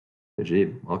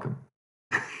Najeeb, welcome.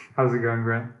 How's it going,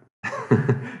 Grant?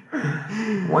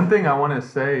 One thing I want to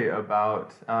say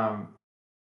about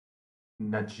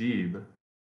Najeeb, is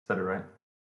that it right?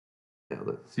 Yeah,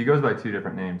 So he goes by two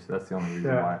different names. So that's the only reason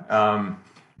Yeah. why.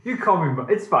 You can call me Mo.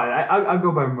 It's fine. I'll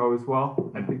go by Mo as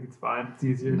well. I think it's fine. It's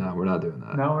easier. no, we're not doing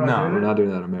that. No, we're No, not We're doing not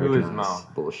doing that Who is Mo?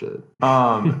 Americanized bullshit.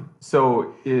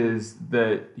 So is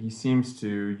that you seem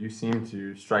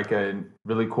to strike a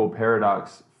really cool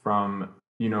paradox from,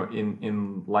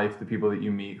 in life, the people that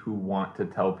you meet who want to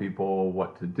tell people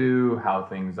what to do, how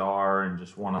things are, and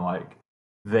just want to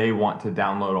they want to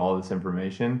download all this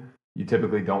information. You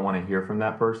typically don't want to hear from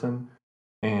that person.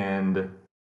 And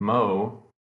Mo,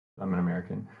 I'm an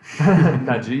American,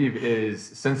 Najeeb is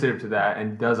sensitive to that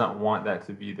and doesn't want that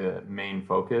to be the main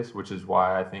focus, which is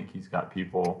why I think he's got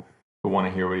people who want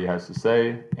to hear what he has to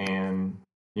say. And,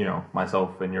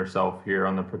 myself and yourself here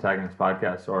on the Protagonist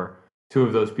podcast are two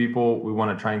of those people. We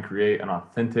want to try and create an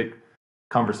authentic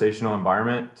conversational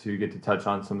environment to get to touch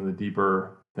on some of the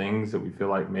deeper things that we feel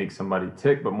like make somebody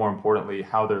tick, but more importantly,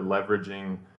 how they're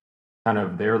leveraging kind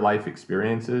of their life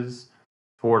experiences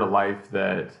toward a life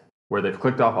where they've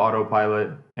clicked off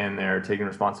autopilot and they're taking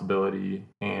responsibility.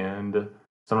 And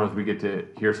sometimes we get to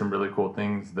hear some really cool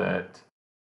things that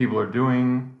people are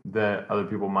doing that other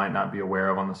people might not be aware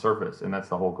of on the surface. And that's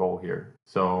the whole goal here.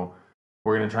 So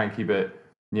we're going to try and keep it,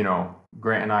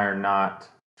 Grant and I are not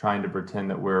trying to pretend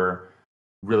that we're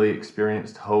really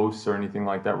experienced hosts or anything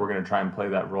like that. We're going to try and play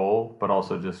that role, but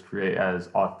also just create as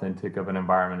authentic of an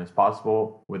environment as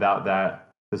possible. Without that,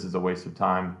 this is a waste of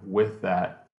time. With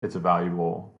that, it's a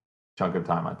valuable chunk of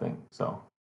time, I think. So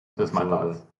that's my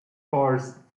Absolutely.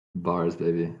 thoughts. Bars,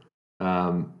 baby.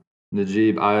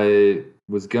 Najeeb, I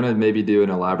was gonna maybe do an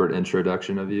elaborate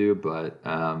introduction of you, but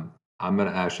I'm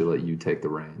gonna actually let you take the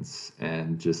reins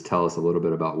and just tell us a little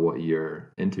bit about what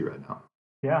you're into right now.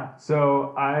 Yeah.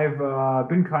 So I've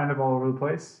been kind of all over the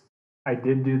place. I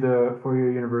did do the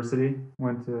four-year university.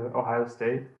 Went to Ohio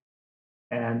State,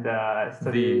 and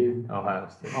studied. The Ohio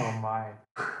State. Oh my.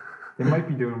 They might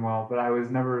be doing well, but I was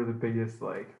never the biggest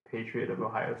patriot of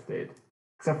Ohio State.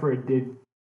 Except for it did,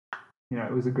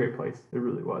 it was a great place. It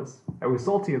really was. I was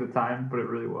salty at the time, but it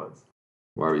really was.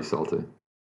 Why are you salty?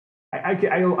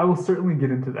 I will certainly get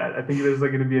into that. I think there's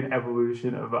going to be an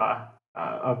evolution of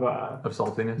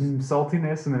saltiness.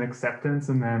 saltiness, and then acceptance,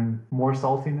 and then more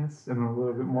saltiness, and then a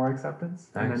little bit more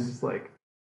acceptance, and then just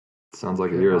sounds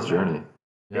like a hero's journey.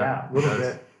 Yeah, a little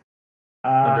bit.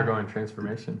 Undergoing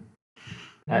transformation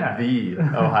at the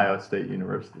Ohio State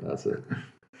University. That's it.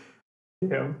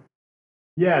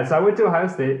 Yeah. So I went to Ohio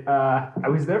State. I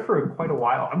was there for quite a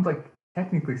while. I'm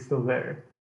technically still there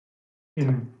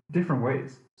in different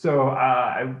ways. So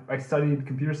I studied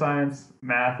computer science,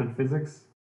 math, and physics,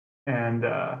 and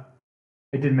I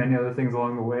did many other things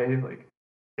along the way, like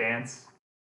dance,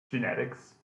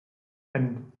 genetics,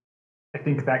 and I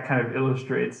think that kind of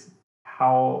illustrates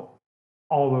how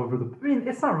all over the. I mean,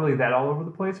 it's not really that all over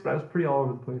the place, but I was pretty all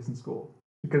over the place in school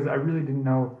because I really didn't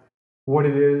know what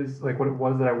it was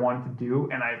that I wanted to do,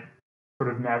 and I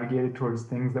sort of navigated towards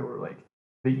things that were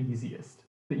the easiest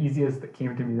that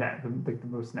came to me the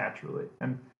most naturally,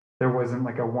 and there wasn't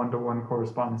a one-to-one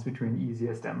correspondence between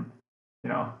easiest and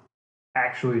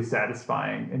actually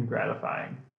satisfying and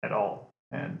gratifying at all,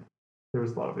 and there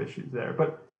was a lot of issues there.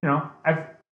 But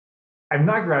I've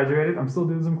not graduated. I'm still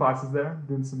doing some classes there,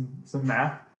 doing some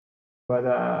math, but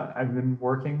I've been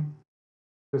working,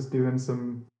 just doing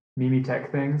some Mimi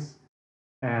tech things,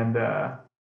 and I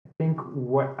think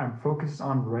what I'm focused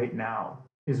on right now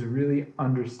is really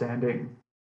understanding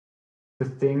the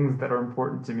things that are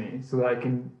important to me, so that I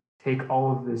can take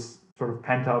all of this sort of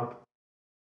pent up.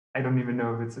 I don't even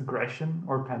know if it's aggression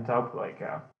or pent up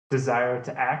desire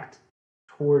to act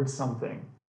towards something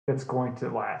that's going to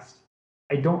last.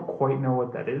 I don't quite know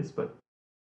what that is, but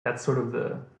that's sort of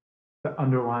the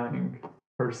underlying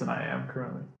person I am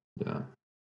currently. Yeah.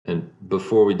 And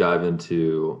before we dive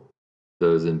into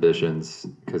those ambitions,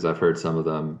 because I've heard some of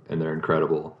them and they're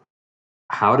incredible,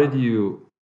 how did you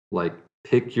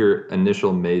pick your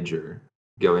initial major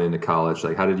going into college?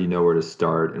 How did you know where to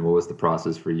start, and what was the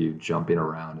process for you jumping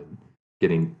around and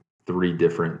getting 3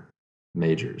 different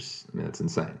majors? I mean, that's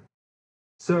insane.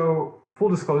 So, full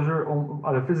disclosure,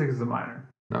 the physics is a minor.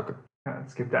 Okay.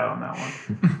 Skipped out on that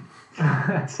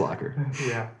one. Slacker.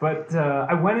 Yeah, but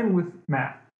I went in with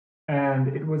math,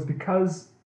 and it was because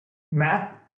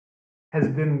math has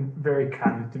been very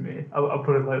kind to me. I'll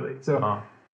put it lightly. So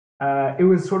it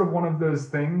was sort of one of those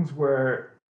things where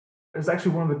it was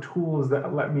actually one of the tools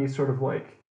that let me sort of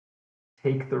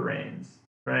take the reins,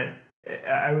 right?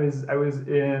 I was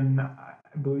in, I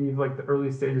believe, the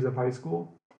early stages of high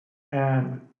school,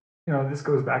 And this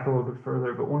goes back a little bit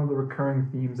further, but one of the recurring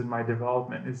themes in my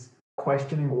development is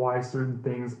questioning why certain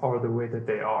things are the way that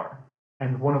they are.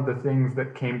 And one of the things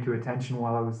that came to attention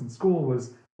while I was in school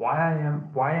was why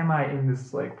am I in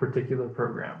this like particular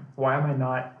program? Why am I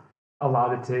not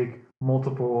allowed to take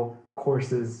multiple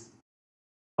courses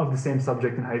of the same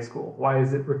subject in high school? Why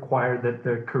is it required that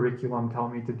the curriculum tell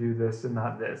me to do this and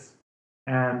not this?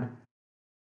 And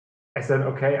I said,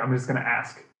 okay, I'm just gonna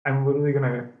ask. I'm literally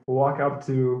gonna walk up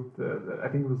to I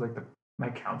think it was like my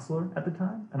counselor at the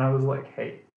time, and I was like,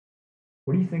 hey,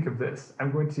 what do you think of this?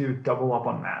 I'm going to double up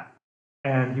on math.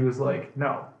 And he was like,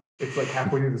 no, it's like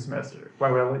halfway through the semester.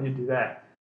 Why would I let you do that?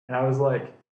 And I was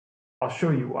like, I'll show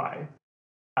you why.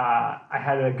 I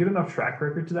had a good enough track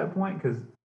record to that point because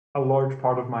a large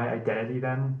part of my identity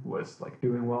then was like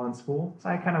doing well in school. So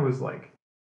I kind of was like,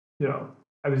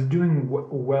 I was doing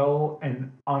well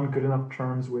and on good enough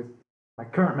terms with my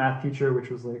current math teacher, which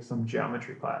was like some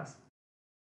geometry class.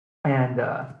 And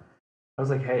I was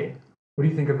like, hey, what do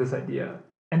you think of this idea?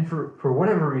 And for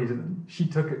whatever reason, she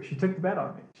took the bet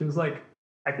on me. She was like,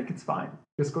 I think it's fine.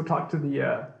 Just go talk to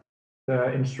the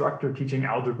instructor teaching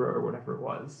algebra or whatever it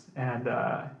was. And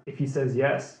if he says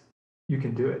yes, you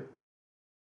can do it.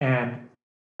 And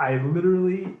I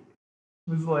literally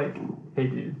was like, hey,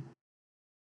 dude,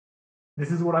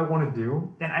 this is what I want to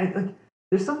do. And I like,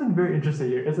 there's something very interesting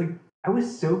here. It's like, I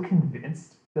was so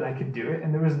convinced that I could do it,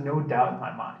 and there was no doubt in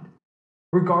my mind.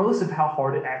 Regardless of how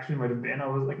hard it actually might have been, I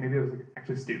was like, maybe I was like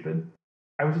actually stupid.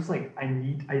 I was just like,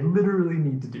 I literally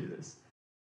need to do this.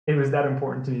 It was that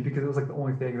important to me because it was like the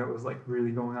only thing that was like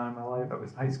really going on in my life. I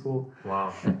was in high school.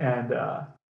 Wow. And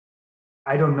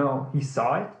I don't know. He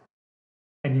saw it,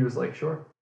 and he was like, sure.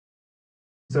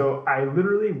 So I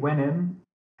literally went in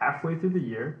halfway through the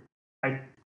year. I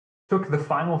took the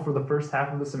final for the first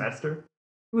half of the semester.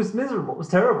 It was miserable. It was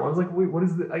terrible. I was like, wait, what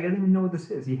is this? I didn't even know what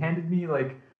this is. He handed me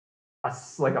like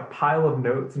a pile of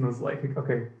notes and was like,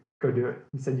 okay, go do it.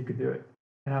 He said you could do it.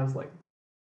 And I was like,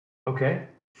 okay,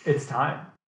 it's time.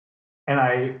 And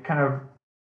I kind of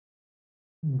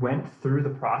went through the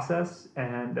process,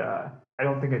 and I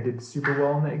don't think I did super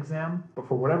well in the exam, but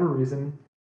for whatever reason,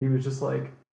 he was just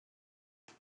like,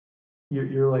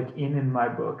 you're like in my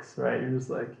books, right? You're just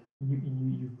like,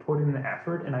 you put in the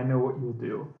effort, and I know what you'll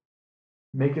do.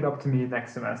 Make it up to me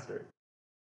next semester.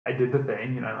 I did the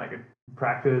thing, like I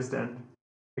practiced and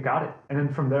I got it. And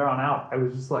then from there on out, I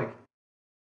was just like,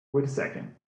 wait a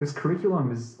second. This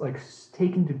curriculum is like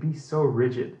taken to be so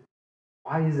rigid.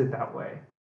 Why is it that way?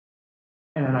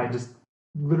 And then I just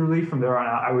literally from there on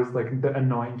out, I was like the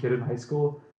annoying kid in high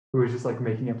school who was just like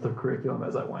making up the curriculum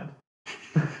as I went.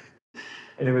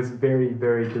 And it was very,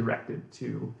 very directed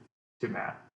to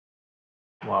math.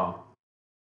 Wow.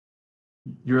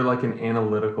 You're like an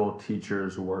analytical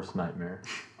teacher's worst nightmare.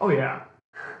 Oh yeah.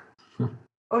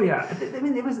 Oh yeah. I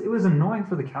mean, it was annoying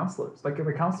for the counselors. Like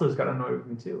the counselors got annoyed with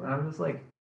me too, and I was just like,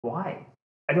 why?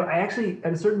 I actually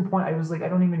at a certain point I was like, I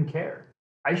don't even care.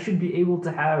 I should be able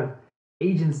to have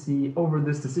agency over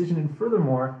this decision, and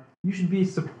furthermore, you should be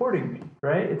supporting me,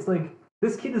 right? It's like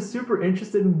this kid is super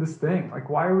interested in this thing. Like,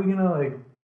 why are we gonna like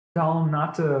tell him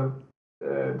not to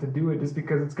do it just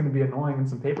because it's gonna be annoying and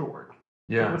some paperwork?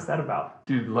 Yeah. So what's that about?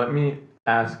 Dude, let me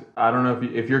ask. I don't know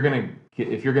if you're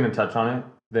gonna touch on it,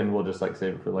 then we'll just like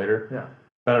save it for later. Yeah.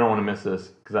 But I don't want to miss this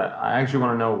because I actually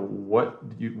want to know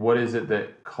what is it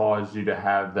that caused you to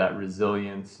have that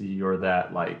resiliency or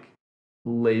that like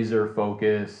laser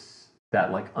focus,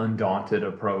 that like undaunted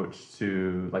approach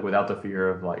to like without the fear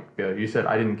of like failure. You said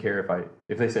I didn't care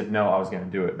if they said no, I was going to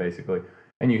do it basically.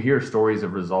 And you hear stories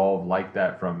of resolve like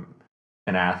that from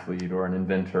an athlete or an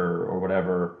inventor or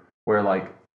whatever, where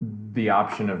like the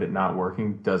option of it not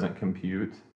working doesn't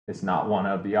compute. It's not one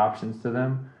of the options to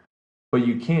them. But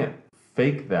you can't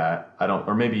fake that.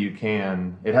 Or maybe you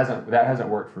can. That hasn't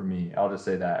worked for me. I'll just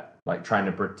say that. Like trying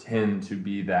to pretend to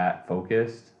be that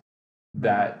focused,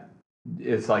 that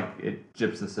it's like it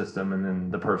gyps the system, and then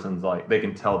the person's like they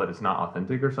can tell that it's not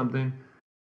authentic or something.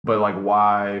 But like,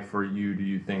 why for you do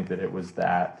you think that it was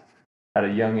that at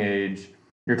a young age?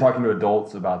 You're talking to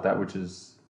adults about that, which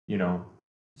is,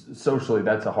 socially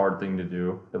that's a hard thing to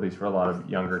do, at least for a lot of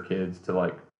younger kids, to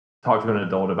like talk to an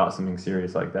adult about something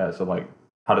serious like that. So like,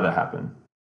 how did that happen?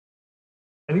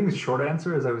 I think the short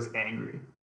answer is I was angry.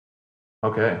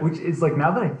 Okay. Which is like,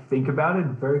 now that I think about it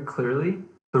very clearly,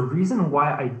 the reason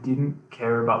why I didn't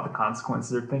care about the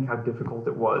consequences or think how difficult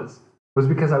it was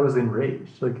because I was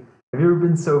enraged. Like, have you ever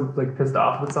been so like pissed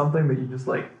off with something that you just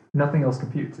like nothing else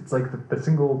computes? It's like the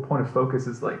single point of focus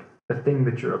is like the thing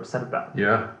that you're upset about.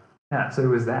 Yeah. Yeah. So it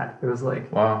was that. It was like,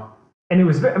 wow. And it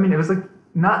was very, I mean, it was like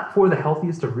not for the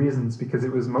healthiest of reasons, because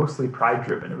it was mostly pride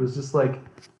driven. It was just like,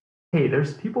 hey,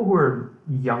 there's people who are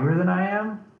younger than I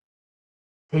am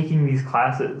taking these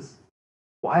classes.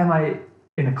 Why am I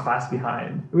in a class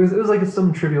behind? It was like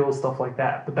some trivial stuff like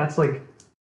that, but that's like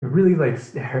really like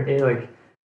it like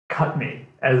cut me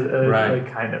as a, Right.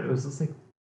 like kind of. It was just like,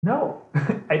 no,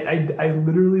 I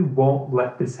literally won't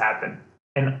let this happen.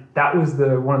 And that was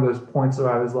the one of those points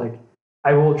where I was like,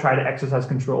 I will try to exercise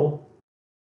control,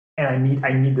 and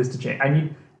I need this to change. I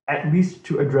need at least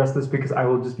to address this, because I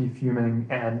will just be fuming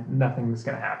and nothing's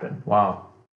gonna happen. Wow.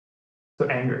 So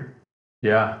anger.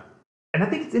 Yeah, And I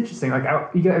think it's interesting. Like, have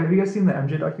you guys seen the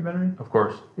MJ documentary? of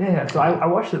course. Yeah. So I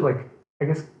watched it, like, I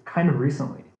guess kind of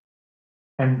recently.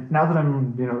 And now that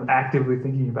I'm actively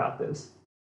thinking about this,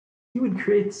 he would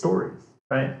create stories,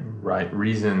 right? Right.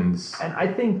 Reasons. And I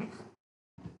think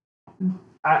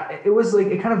it was like,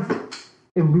 it kind of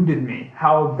eluded me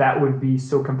how that would be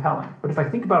so compelling. But if I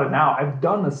think about it now, I've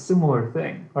done a similar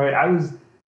thing, right? I was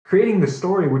creating the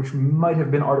story, which might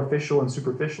have been artificial and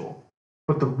superficial,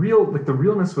 but the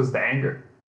realness was the anger.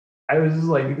 I was just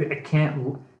like, I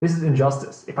can't. This is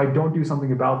injustice. If I don't do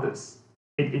something about this,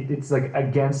 it's like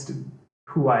against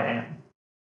who I am.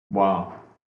 Wow.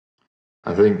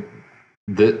 I think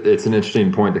that it's an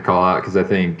interesting point to call out, because I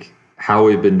think how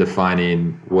we've been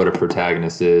defining what a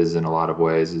protagonist is in a lot of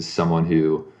ways is someone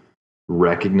who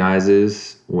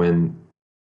recognizes when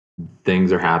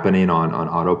things are happening on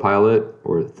autopilot,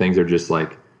 or things are just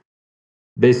like,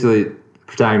 basically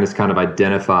protagonist kind of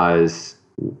identifies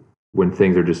when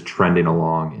things are just trending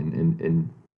along and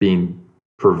being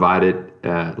provided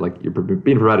like you're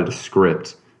being provided a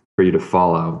script for you to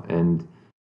follow. And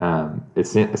it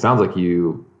sounds like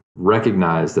you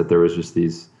recognize that there was just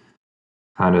these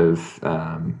kind of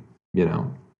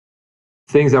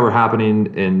things that were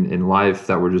happening in life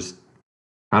that were just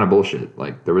kind of bullshit.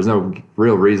 Like, there was no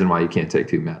real reason why you can't take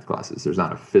 2 math classes. There's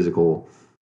not a physical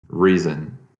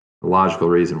reason, a logical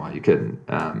reason why you couldn't.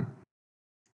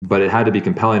 But it had to be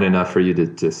compelling enough for you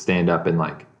to stand up and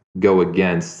like go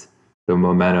against the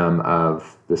momentum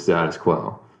of the status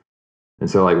quo. And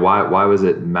so, like, why was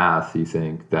it math, you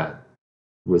think, that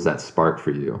was that spark for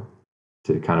you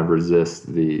to kind of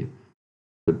resist the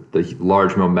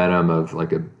large momentum of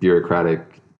like a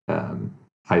bureaucratic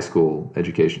high school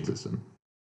education system?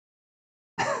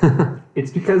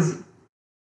 It's because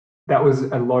that was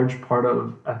a large part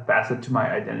of a facet to my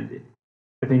identity.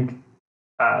 I think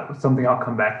something I'll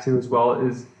come back to as well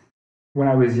is, when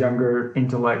I was younger,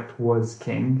 intellect was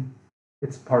king.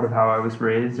 It's part of how I was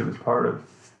raised. It was part of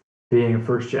being a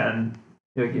first gen,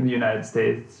 like in the United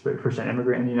States, right? First gen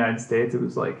immigrant in the United States. It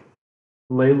was like,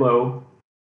 lay low,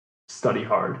 study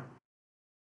hard,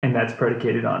 and that's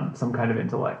predicated on some kind of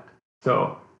intellect.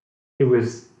 So it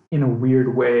was, in a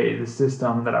weird way, the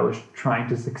system that I was trying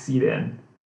to succeed in,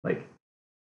 like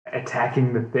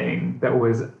attacking the thing that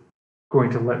was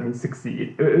going to let me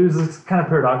succeed. It was kind of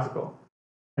paradoxical,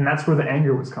 and that's where the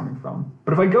anger was coming from.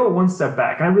 But if I go one step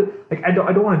back, and I really, like, I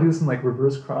don't want to do this in like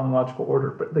reverse chronological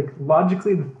order, but like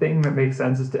logically, the thing that makes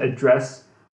sense is to address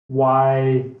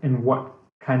why and what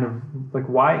kind of, like,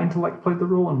 why intellect played the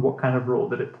role and what kind of role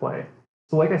did it play.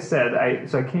 So like I said,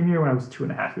 I came here when I was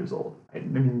 2.5 years old. I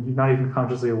mean, you're not even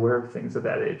consciously aware of things at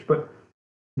that age, but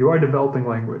you are developing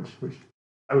language, which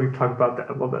we talk about that.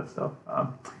 I love that stuff.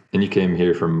 And you came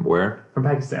here from where? From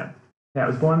Pakistan. Yeah, I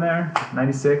was born there,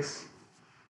 96,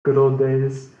 good old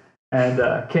days,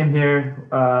 and came here,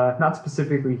 not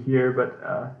specifically here,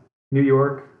 but New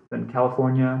York, then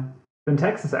California, then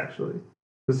Texas, actually,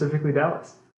 specifically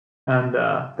Dallas, and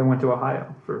then went to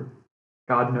Ohio for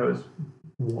God knows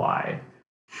why.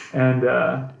 And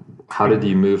how did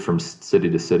you move from city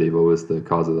to city? What was the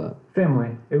cause of that? Family.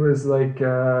 It was like,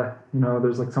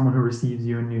 there's like someone who receives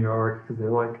you in New York because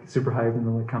they're like super hyped, and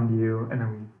they'll like come to you, and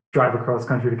then we drive across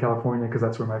country to California because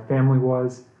that's where my family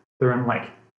was. They're in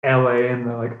like LA and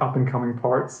the like up and coming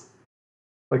parts.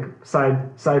 Like,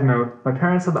 side note, my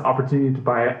parents had the opportunity to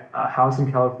buy a house in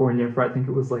California for, I think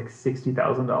it was like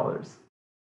 $60,000,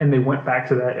 and they went back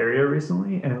to that area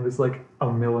recently, and it was like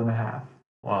 $1.5 million.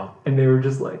 Wow. And they were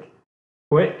just like,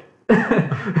 wait.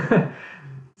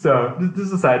 So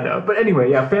just a side note. But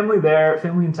anyway, yeah, family there,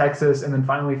 family in Texas, and then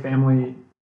finally family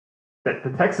that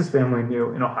the Texas family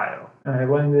knew in Ohio. And I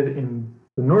landed in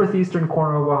the northeastern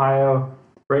corner of Ohio,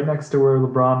 right next to where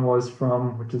LeBron was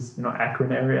from, which is,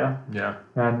 Akron area. Yeah.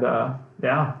 And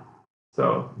yeah,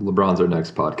 so. LeBron's our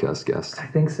next podcast guest. I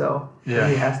think so. Yeah.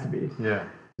 He has to be. Yeah.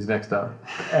 He's next up.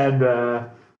 And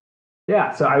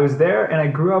yeah, so I was there, and I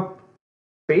grew up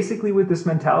basically with this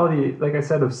mentality, like I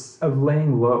said, of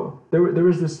laying low. There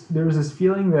was this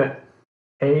feeling that,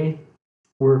 A,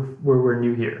 we're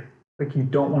new here. Like you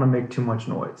don't want to make too much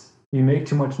noise. You make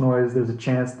too much noise, there's a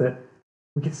chance that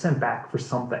we get sent back for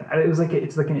something. It was like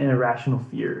it's like an irrational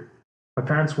fear. My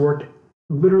parents worked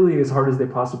literally as hard as they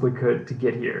possibly could to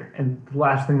get here, and the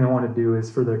last thing they want to do is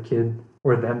for their kid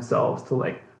or themselves to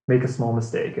like make a small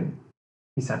mistake and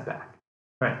be sent back,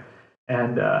 right?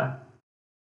 And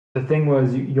the thing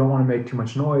was, you don't want to make too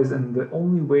much noise, and the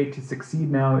only way to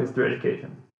succeed now is through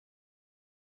education.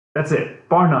 That's it,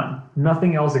 bar none.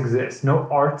 Nothing else exists. No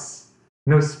arts,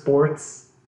 no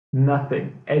sports,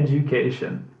 nothing.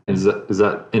 Education. Is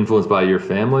that influenced by your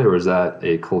family, or is that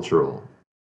a cultural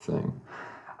thing?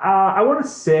 I want to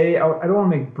say, I don't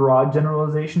want to make broad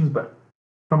generalizations, but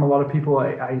from a lot of people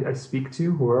I speak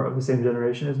to who are of the same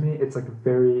generation as me, it's like a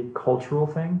very cultural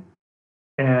thing.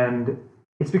 And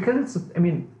it's because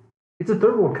it's a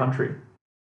third world country.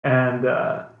 And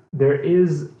there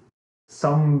is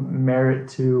some merit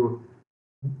to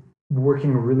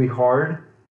working really hard,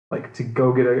 like to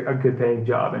go get a good paying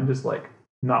job and just like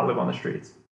not live on the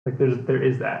streets. Like there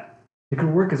is that. You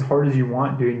can work as hard as you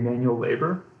want doing manual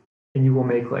labor, and you will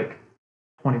make like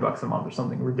 $20 a month or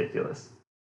something ridiculous.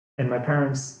 And my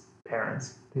parents,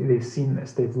 they've seen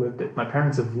this, they've lived it. My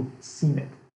parents have seen it,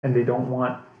 and they don't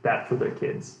want that for their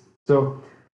kids. So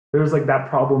there's like that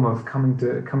problem of coming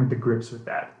to grips with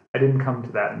that. I didn't come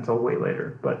to that until way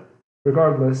later, but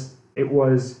regardless, it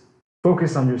was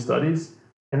focus on your studies,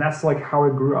 and that's like how I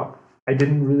grew up. I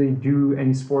didn't really do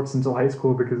any sports until high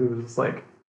school because it was just like,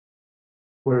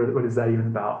 what is that even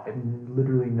about? I had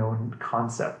literally no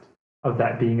concept of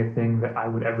that being a thing that I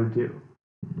would ever do.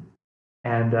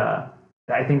 And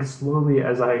I think slowly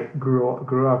as I grew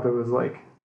up, it was like,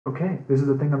 okay, this is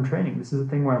the thing I'm training. This is the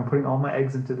thing where I'm putting all my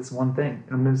eggs into this one thing,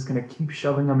 and I'm just going to keep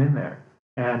shoving them in there.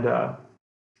 And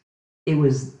it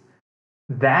was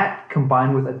that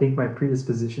combined with, I think, my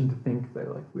predisposition to think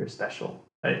that like we're special.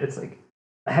 It's like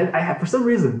I had for some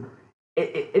reason.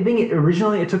 I think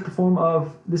originally it took the form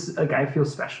of this, like I feel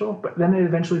special, but then it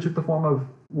eventually took the form of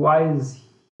why is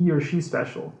he or she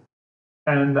special?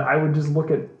 And I would just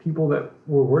look at people that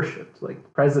were worshipped,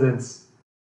 like presidents,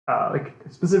 like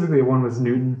specifically one was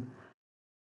Newton.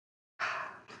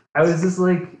 I was just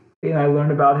like, I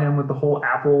learned about him with the whole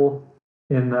Apple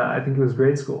in, I think it was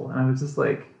grade school. And I was just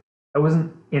like, I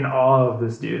wasn't in awe of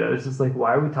this dude. I was just like,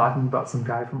 why are we talking about some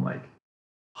guy from like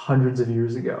hundreds of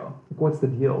years ago? Like, what's the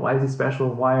deal? Why is he special?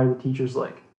 And why are the teachers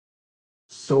like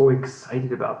so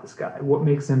excited about this guy? What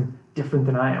makes him different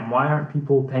than I am? Why aren't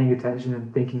people paying attention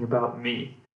and thinking about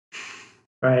me?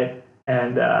 Right?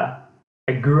 And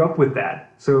I grew up with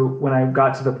that. So when I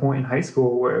got to the point in high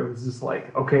school where it was just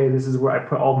like, okay, this is where I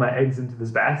put all my eggs into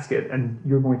this basket, and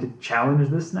you're going to challenge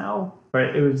this now,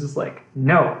 right? It was just like,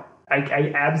 no,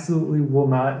 I absolutely will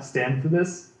not stand for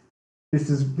this. This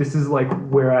is like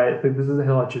this is a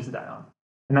hill I choose to die on.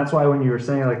 And that's why when you were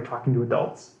saying like talking to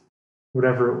adults,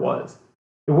 whatever it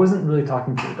wasn't really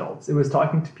talking to adults. It was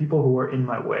talking to people who were in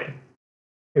my way.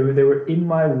 They were in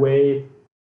my way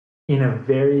in a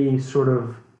very sort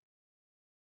of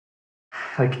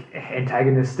like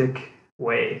antagonistic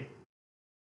way.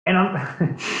 And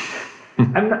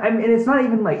and it's not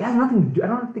even like, it has nothing to do, I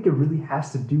don't think it really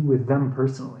has to do with them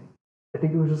personally. I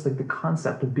think it was just like the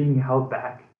concept of being held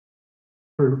back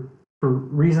for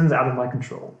reasons out of my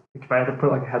control. Like if I had to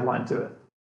put like a headline to it,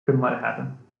 couldn't let it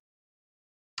happen.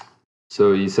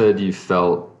 So you said you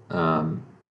felt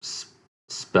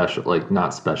special, like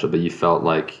not special, but you felt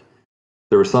like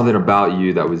there was something about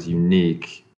you that was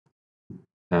unique.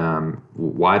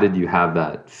 Why did you have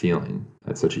that feeling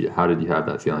how did you have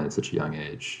that feeling at such a young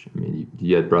age? I mean,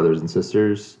 you had brothers and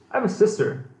sisters? I have a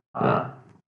sister, but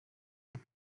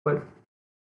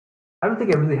I don't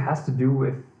think it really has to do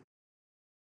with,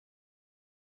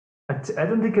 I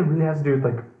don't think it really has to do with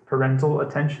like parental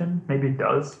attention. Maybe it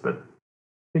does, but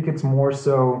I think it's more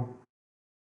so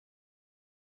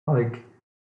like,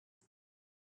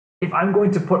 if I'm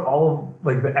going to put all of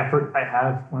like the effort I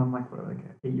have when I'm like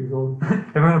 8 years old, if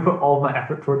I'm going to put all of my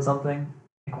effort towards something,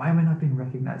 like why am I not being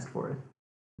recognized for it?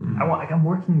 I'm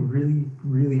working really,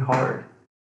 really hard.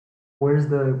 Where's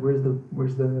the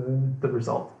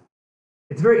result?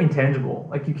 It's very intangible.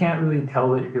 Like you can't really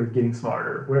tell that you're getting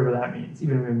smarter, whatever that means,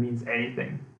 even if it means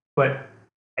anything. But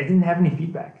I didn't have any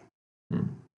feedback.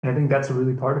 And I think that's a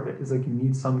really part of it, is like you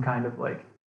need some kind of like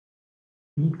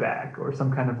feedback or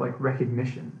some kind of like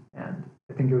recognition. And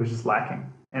I think it was just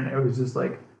lacking. And it was just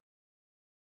like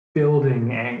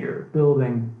building anger,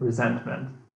 building resentment.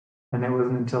 And it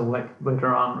wasn't until like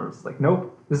later on where it was like,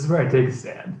 nope, this is where I take a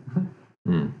stand.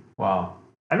 Wow.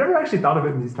 I never actually thought of it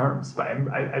in these terms, but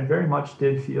I very much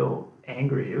did feel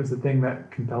angry. It was the thing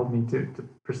that compelled me to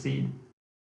proceed.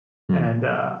 And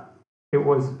it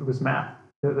was math,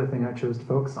 the thing I chose to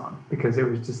focus on, because it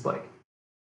was just like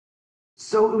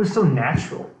it was so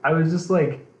natural. I was just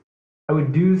like, I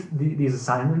would do these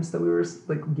assignments that we were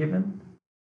like given,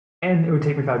 and it would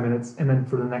take me 5 minutes, and then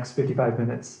for the next 55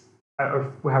 minutes,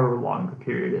 or however long the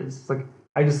period is, it's like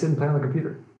I just sit and play on the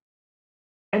computer.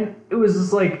 And it was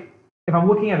just like, if I'm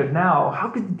looking at it now, how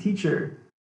could the teacher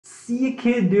see a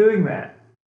kid doing that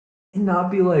and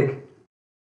not be like,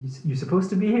 "You supposed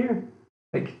to be here?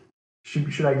 Like,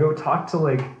 should I go talk to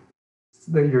like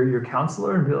your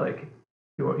counselor and be like,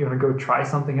 you want to go try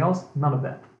something else?" None of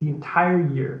that. The entire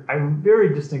year, I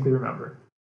very distinctly remember.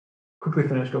 Quickly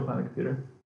finished, go play on the computer.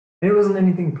 And it wasn't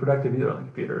anything productive either on the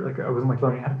computer. Like, I wasn't like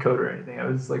learning how to code or anything. I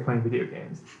was just like playing video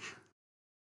games.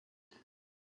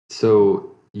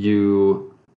 So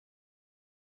you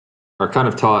are kind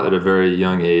of taught at a very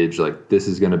young age, like, this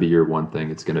is going to be your one thing.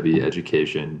 It's going to be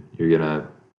education. You're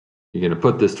gonna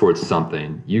put this towards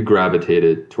something. You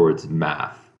gravitated towards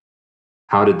math.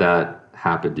 How did that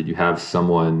happen? Did you have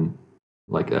someone,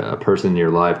 like a person in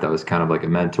your life that was kind of like a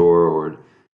mentor, or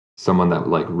someone that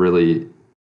like really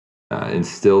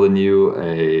instilled in you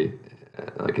a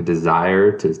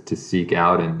desire to seek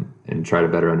out and try to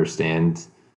better understand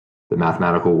the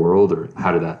mathematical world? Or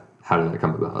how did that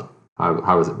come about?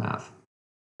 How was it math?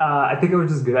 I think I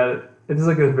was just good at it. It's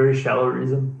like a very shallow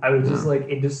reason. I was just like,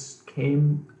 it just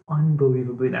came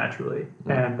unbelievably naturally.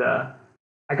 And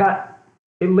I got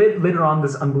it later on,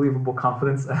 this unbelievable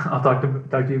confidence I'll talk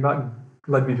to you about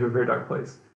led me to a very dark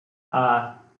place.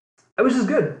 I was just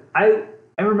good. I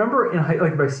remember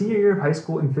like my senior year of high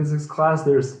school in physics class,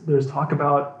 there's talk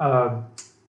about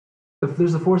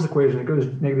there's a force equation. It goes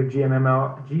negative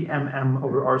GMM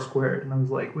over r squared, and I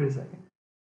was like, wait a second.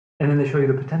 And then they show you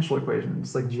the potential equation.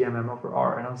 It's like GMM over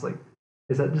r, and I was like,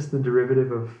 is that just the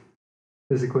derivative of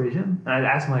this equation? And I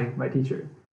asked my teacher.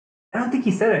 I don't think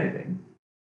he said anything.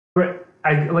 But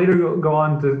I later go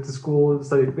on to school and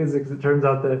study physics. It turns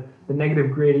out that the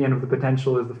negative gradient of the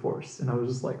potential is the force. And I was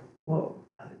just like, whoa.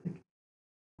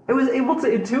 I was able to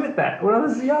intuit that when I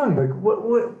was young. Like,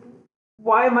 what?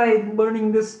 Why am I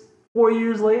learning this 4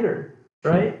 years later,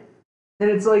 right? And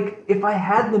it's like, if I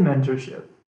had the mentorship,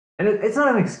 and it's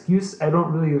not an excuse. I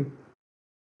don't really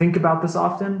think about this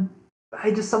often.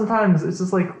 I just sometimes, it's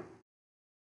just like,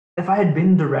 if I had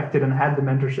been directed and had the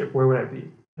mentorship, where would I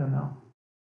be? I don't know.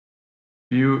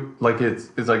 You like it's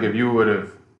like if you would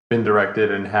have been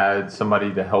directed and had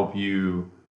somebody to help you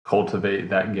cultivate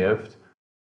that gift.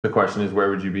 The question is, where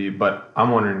would you be? But I'm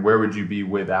wondering, where would you be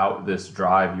without this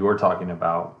drive you're talking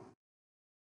about?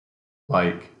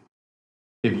 Like,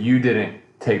 if you didn't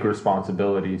take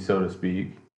responsibility, so to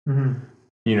speak,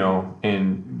 you know,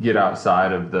 and get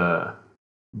outside of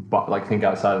think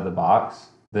outside of the box,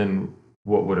 then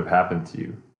what would have happened to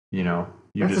you? You know,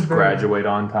 you just graduate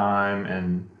on time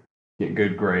and get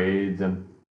good grades and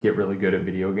get really good at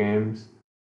video games,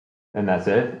 and that's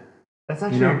it. That's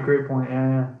actually a great point.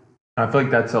 Yeah. I feel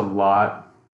like that's a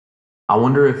lot. I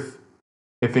wonder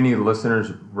if any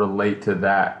listeners relate to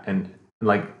that, and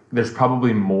like, there's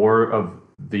probably more of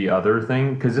the other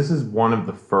thing, because this is one of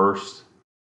the first,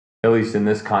 at least in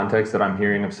this context, that I'm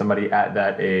hearing of somebody at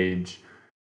that age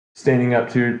standing up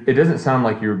to. It doesn't sound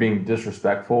like you were being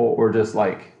disrespectful or just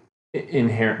like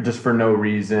inherent, just for no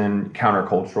reason,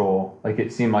 countercultural. Like,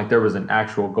 it seemed like there was an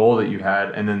actual goal that you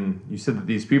had, and then you said that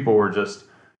these people were just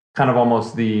kind of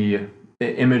almost the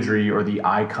imagery or the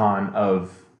icon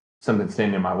of something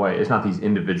standing in my way. It's not these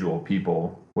individual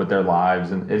people with their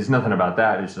lives, and it's nothing about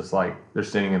that. It's just like they're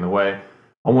standing in the way.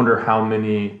 I wonder how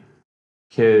many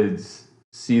kids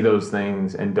see those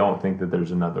things and don't think that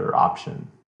there's another option,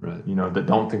 right? You know, that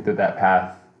don't think that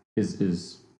path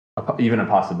is even a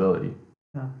possibility.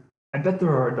 Yeah. I bet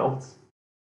there are adults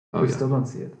who still don't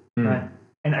see it, right?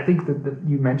 And I think that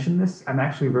you mentioned this. I'm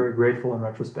actually very grateful in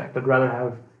retrospect. I'd rather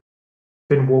have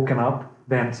been woken up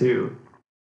than to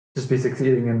just be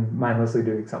succeeding and mindlessly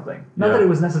doing something. Not that it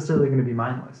was necessarily going to be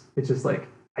mindless. It's just like,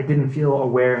 I didn't feel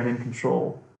aware and in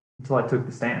control until I took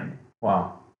the stand.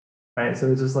 Wow. Right?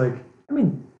 So it's just like, I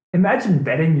mean, imagine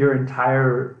betting your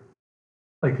entire,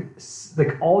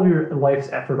 like all of your life's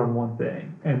effort on one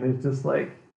thing. And it's just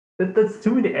like, that's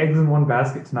too many eggs in one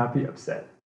basket to not be upset.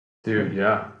 Dude,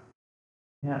 yeah.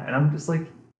 Yeah, and I'm just like,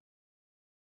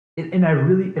 and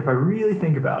if I really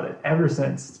think about it, ever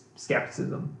since,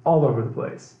 skepticism all over the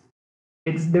place.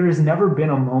 There has never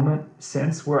been a moment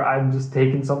since where I've just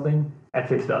taken something at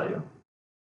face value.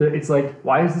 It's like,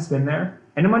 why has this been there?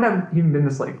 And it might not have even been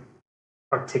this like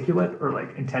articulate or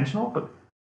like intentional, but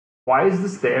why is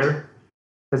this there?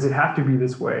 Does it have to be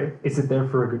this way? Is it there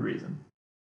for a good reason?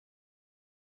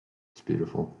 It's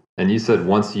beautiful. And you said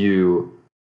once you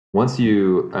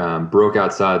broke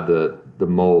outside the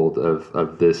mold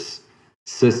of this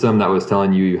system that was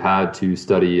telling you had to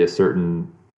study a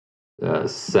certain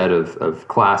set of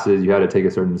classes, you had to take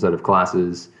a certain set of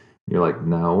classes. You're like,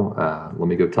 no, let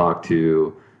me go talk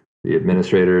to the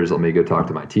administrators. Let me go talk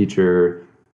to my teacher.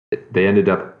 They ended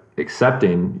up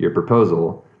accepting your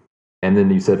proposal, and then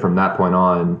you said from that point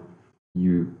on,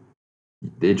 you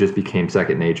it just became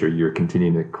second nature. You're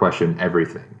continuing to question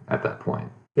everything at that point.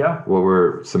 Yeah. What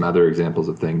were some other examples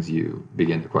of things you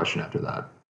began to question after that?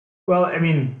 Well, I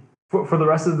mean, for the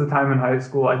rest of the time in high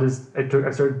school, I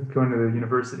started going to the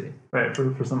university, right,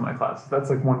 for some of my classes. That's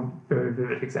like one very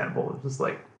vivid example. It's just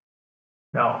like,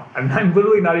 no, I'm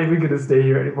literally not even going to stay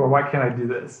here anymore. Why can't I do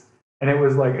this? And it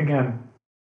was like, again,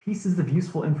 pieces of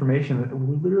useful information that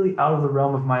were literally out of the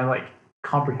realm of my like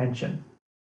comprehension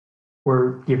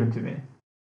were given to me.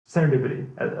 Serendipity,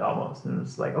 almost. And it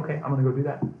was like, okay, I'm going to go do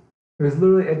that. It was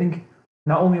literally, I think,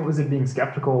 not only was it being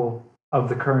skeptical of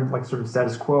the current like sort of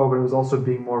status quo, but it was also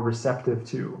being more receptive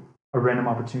to a random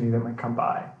opportunity that might come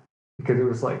by, because it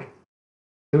was like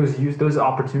those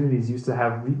opportunities used to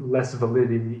have less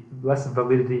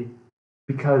validity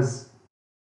because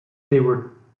they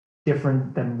were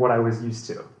different than what I was used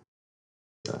to.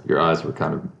 Yeah, your eyes were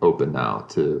kind of open now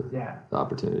to Yeah. the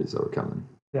opportunities that were coming.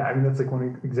 Yeah, I mean that's like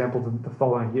one example the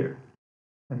following year,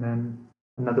 and then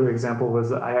another example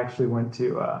was I actually went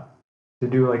to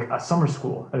do like a summer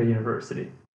school at a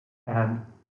university, and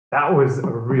that was a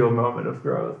real moment of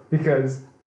growth, because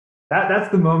that's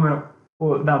the moment,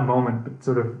 well, not moment, but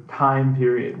sort of time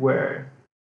period where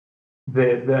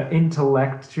the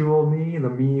intellectual me, the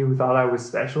me who thought I was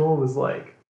special, was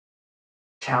like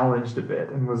challenged a bit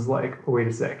and was like, oh, wait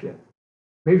a second,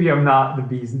 maybe I'm not the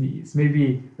bee's knees.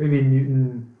 Maybe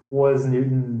Newton was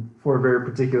Newton for a very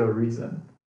particular reason,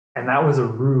 and that was a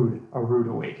rude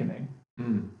awakening.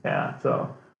 Yeah.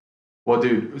 So, well,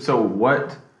 dude. So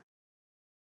what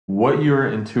you're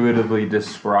intuitively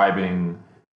describing,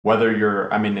 whether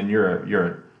you're, I mean, and you're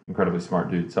an incredibly smart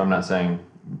dude. So I'm not saying,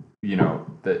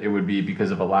 that it would be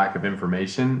because of a lack of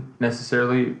information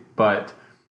necessarily, but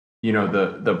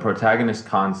the protagonist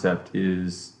concept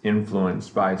is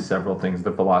influenced by several things,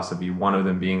 the philosophy, one of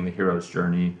them being the hero's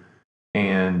journey.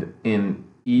 And in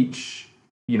each,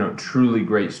 truly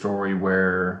great story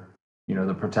where,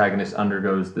 the protagonist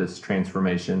undergoes this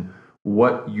transformation,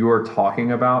 what you're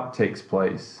talking about takes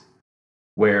place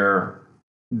where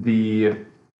the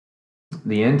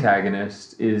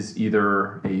antagonist is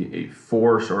either a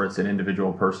force, or it's an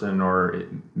individual person, or it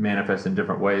manifests in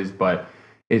different ways, but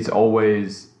it's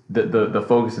always the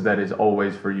focus of that is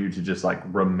always for you to just like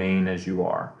remain as you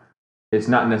are. It's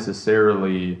not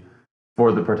necessarily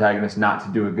for the protagonist not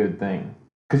to do a good thing,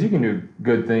 because you can do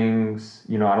good things.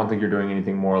 I don't think you're doing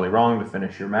anything morally wrong to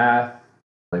finish your math,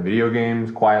 play video games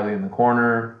quietly in the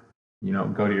corner,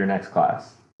 go to your next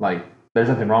class. Like, there's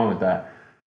nothing wrong with that.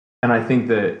 And I think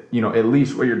that, at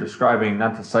least what you're describing,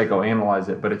 not to psychoanalyze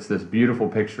it, but it's this beautiful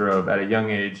picture of, at a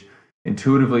young age,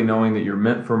 intuitively knowing that you're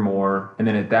meant for more. And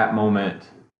then at that moment,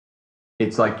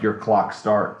 it's like your clock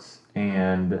starts.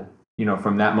 And,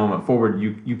 from that moment forward,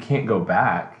 you can't go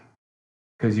back,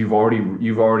 because you've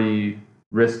already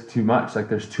risked too much. Like,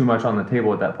 there's too much on the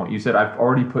table at that point. You said, I've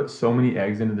already put so many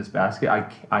eggs into this basket.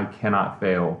 I cannot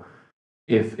fail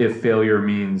if failure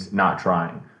means not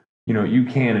trying. You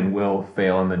can and will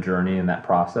fail in the journey, in that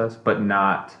process, but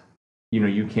not,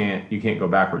 you can't go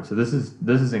backwards. So this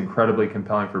is incredibly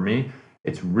compelling for me.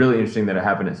 It's really interesting that it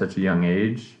happened at such a young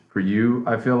age for you.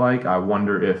 I feel like, I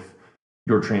wonder if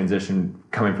your transition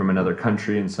coming from another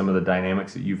country and some of the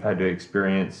dynamics that you've had to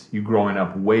experience, you growing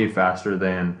up way faster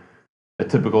than a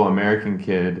typical American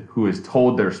kid who is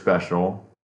told they're special.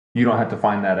 You don't have to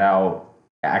find that out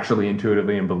actually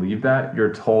intuitively and believe that.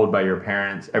 You're told by your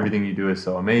parents, everything you do is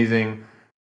so amazing.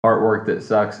 Artwork that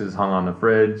sucks is hung on the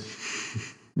fridge.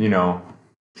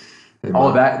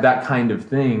 All that kind of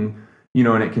thing,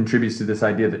 and it contributes to this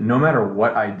idea that no matter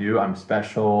what I do, I'm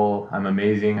special, I'm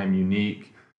amazing, I'm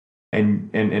unique.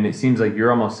 And it seems like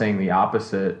you're almost saying the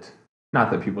opposite. Not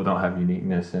that people don't have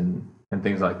uniqueness and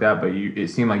things like that, but it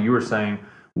seemed like you were saying,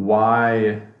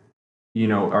 why,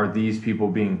 are these people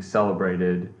being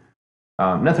celebrated?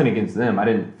 Nothing against them. I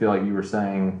didn't feel like you were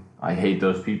saying, I hate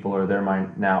those people, or they're my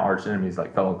now arch enemies,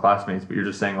 like fellow classmates, but you're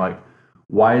just saying, like,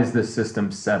 why is this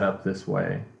system set up this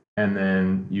way? And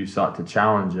then you sought to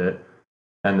challenge it.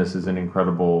 And this is an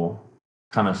incredible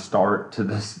kind of start to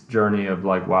this journey of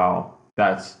like, wow,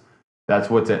 that's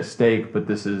what's at stake, but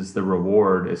this is the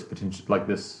reward, is potential, like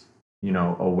this,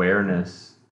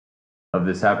 awareness of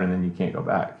this happening, then you can't go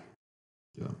back.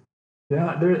 Yeah.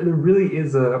 Yeah, there really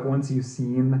is a once you've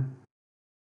seen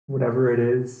whatever it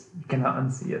is, you cannot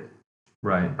unsee it.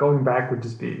 Right. Going back would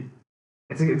just be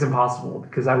it's impossible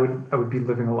because I would be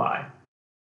living a lie.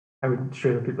 I would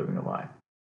straight up be living a lie.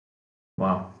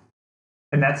 Wow.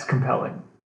 And that's compelling.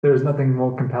 There's nothing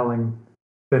more compelling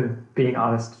than being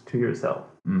honest to yourself.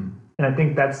 Mm. And I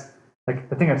think that's like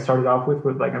the thing I started off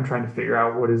with like I'm trying to figure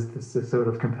out what is this sort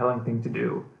of compelling thing to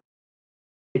do.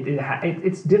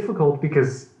 It's difficult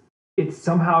because it's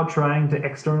somehow trying to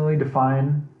externally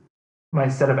define my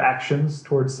set of actions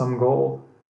towards some goal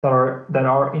that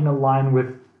are in a line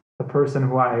with the person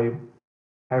who I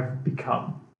have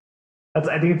become. That's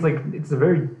I think it's a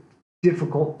very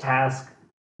difficult task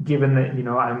given that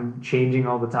I'm changing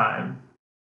all the time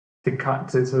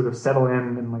to sort of settle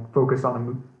in and like focus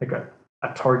on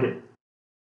a target.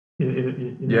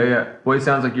 Yeah, yeah. Well, it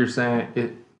sounds like you're saying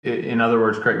it. In other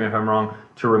words, correct me if I'm wrong.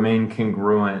 To remain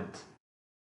congruent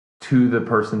to the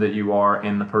person that you are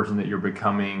and the person that you're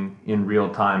becoming in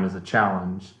real time is a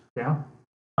challenge. Yeah.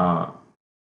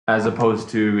 As opposed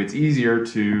to, it's easier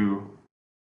to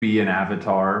be an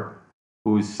avatar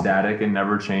who's static and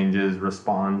never changes,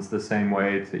 responds the same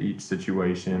way to each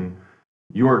situation.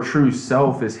 Your true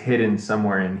self is hidden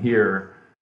somewhere in here,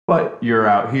 but you're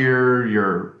out here,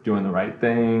 you're doing the right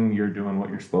thing, you're doing what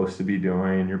you're supposed to be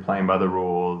doing, you're playing by the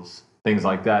rules, things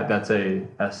like that. That's a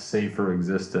safer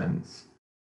existence.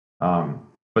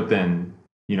 But then,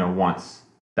 once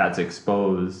that's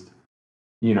exposed,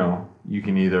 you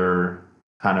can either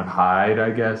kind of hide, I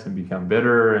guess, and become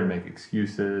bitter and make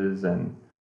excuses and,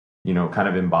 kind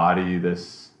of embody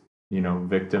this,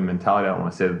 victim mentality. I don't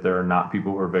want to say that there are not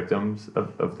people who are victims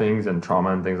of things and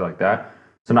trauma and things like that.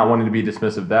 So not wanting to be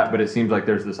dismissive of that, but it seems like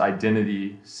there's this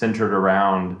identity centered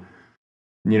around,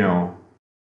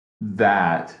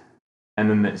 that. And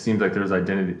then it seems like there's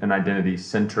an identity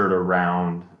centered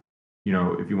around,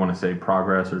 if you want to say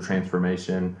progress or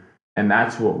transformation. And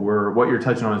that's what you're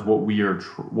touching on is what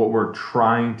we're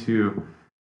trying to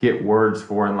get words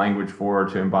for and language for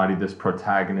to embody this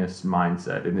protagonist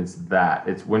mindset. And it's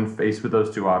when faced with those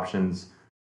two options,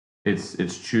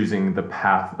 it's choosing the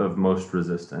path of most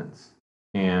resistance.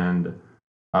 And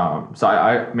so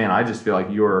I just feel like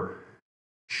you're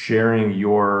sharing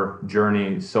your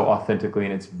journey so authentically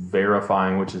and it's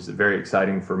verifying, which is very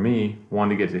exciting for me, one,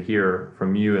 to get to hear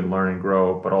from you and learn and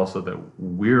grow, but also that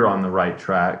we're on the right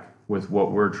track with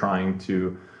what we're trying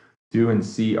to do and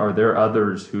see. Are there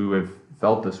others who have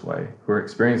felt this way, who are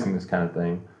experiencing this kind of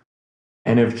thing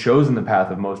and have chosen the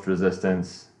path of most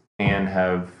resistance and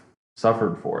have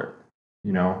suffered for it,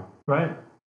 Right.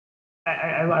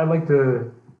 I like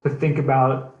to think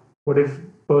about what if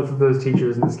both of those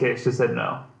teachers in this case just said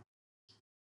no.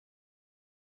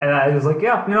 And I was like,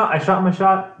 yeah, I shot my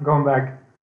shot, I'm going back,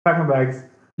 pack my bags.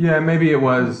 Yeah, maybe it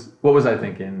was, what was I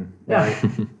thinking? Yeah.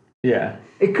 Like, yeah.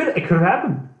 It could have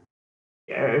happened.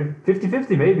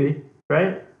 50-50 maybe,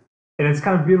 right? And it's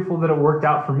kind of beautiful that it worked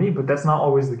out for me, but that's not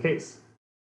always the case.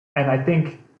 And I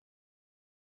think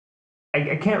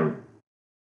I can't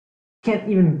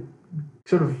even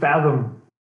sort of fathom,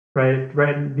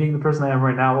 right, being the person I am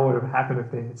right now, what would have happened if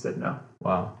they had said no.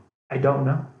 Wow. I don't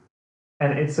know.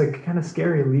 And it's like kind of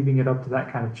scary leaving it up to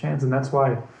that kind of chance. And that's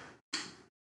why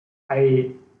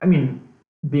I mean,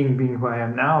 being who I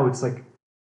am now, it's like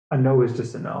a no is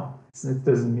just a no. It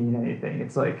doesn't mean anything.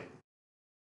 It's like,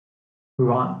 move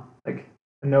on. Like,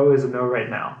 a no is a no right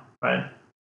now, right?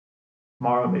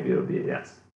 Tomorrow, maybe it'll be a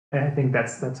yes. And I think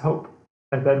that's hope.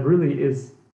 That really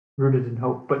is rooted in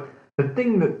hope. But the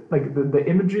thing that, like, the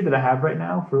imagery that I have right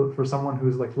now for someone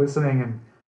who's, like, listening and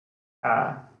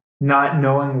not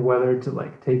knowing whether to,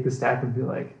 like, take the step and be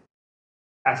like,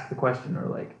 ask the question or,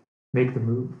 like, make the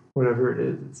move, whatever it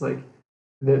is. It's like,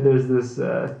 there's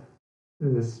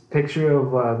this picture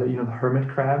of the hermit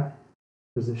crab.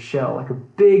 There's a shell, like a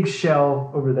big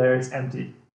shell over there. It's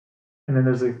empty, and then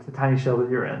there's a tiny shell that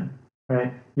you're in.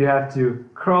 Right? You have to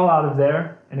crawl out of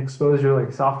there and expose your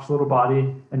like soft little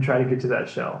body and try to get to that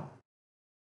shell.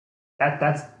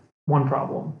 That's one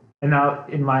problem. And now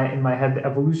in my head, the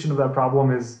evolution of that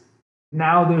problem is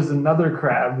now there's another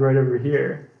crab right over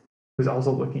here who's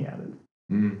also looking at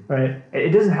it. Right?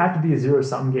 It doesn't have to be a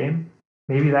zero-sum game.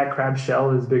 Maybe that crab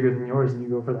shell is bigger than yours and you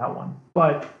go for that one.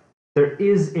 But there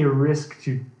is a risk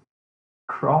to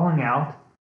crawling out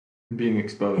being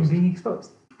exposed.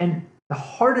 And the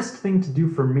hardest thing to do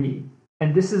for me,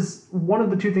 and this is one of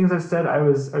the two things I said, I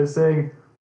was saying,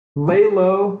 lay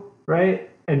low, right?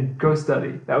 And go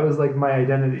study. That was like my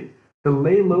identity. The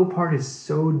lay low part is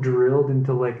so drilled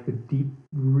into like the deep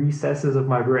recesses of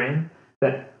my brain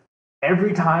that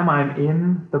every time I'm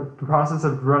in the process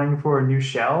of running for a new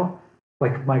shell,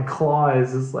 like my claw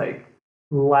is just like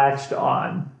latched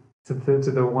on to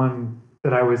the one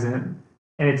that I was in,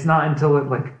 and it's not until it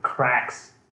like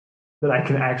cracks that I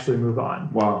can actually move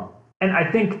on. Wow. And I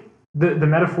think the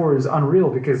metaphor is unreal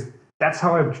because that's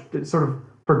how I've sort of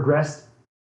progressed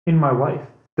in my life.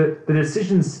 The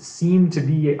decisions seem to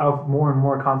be of more and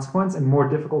more consequence and more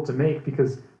difficult to make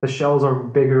because the shells are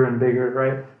bigger and bigger,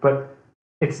 right? But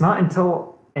it's not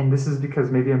until, and this is because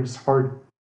maybe I'm just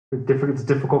it's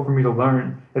difficult for me to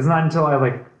learn. It's not until I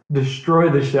like destroy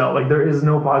the shell, like there is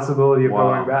no possibility of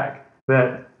going back,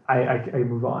 that I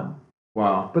move on.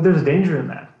 Wow. But there's danger in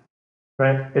that,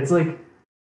 right? It's like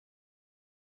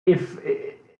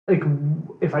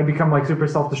if I become like super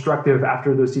self-destructive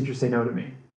after those teachers say no to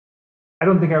me. I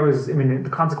don't think I mean,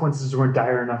 the consequences weren't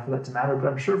dire enough for that to matter, but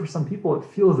I'm sure for some people it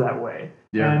feels that way.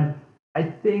 Yeah. And I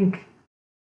think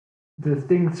the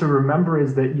thing to remember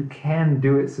is that you can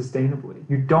do it sustainably.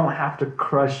 You don't have to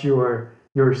crush your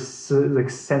like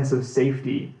sense of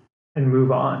safety and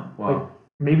move on. Wow. Like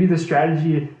maybe the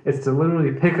strategy is to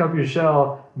literally pick up your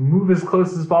shell, move as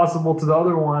close as possible to the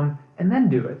other one, and then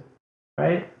do it.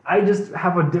 Right? I just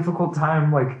have a difficult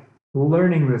time like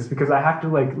learning this because I have to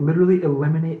like literally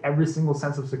eliminate every single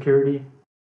sense of security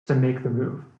to make the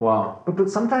move. Wow. But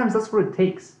sometimes that's what it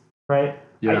takes, right?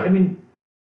 Yeah. I mean,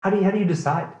 how do you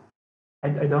decide? I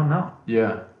don't know.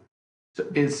 Yeah. So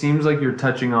it seems like you're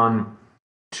touching on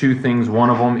two things. One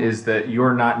of them is that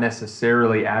you're not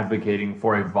necessarily advocating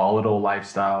for a volatile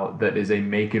lifestyle that is a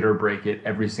make it or break it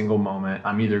every single moment.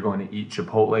 I'm either going to eat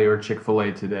Chipotle or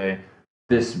Chick-fil-A today.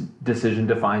 This decision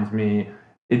defines me.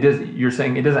 You're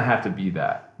saying it doesn't have to be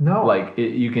that. No. Like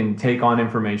you can take on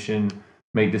information,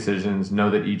 make decisions, know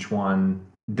that each one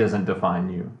doesn't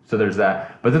define you. So there's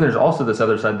that. But then there's also this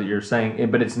other side that you're saying,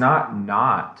 but it's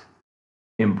not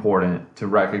important to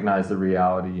recognize the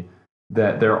reality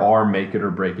that there are make it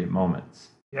or break it moments.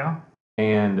 Yeah.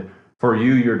 And for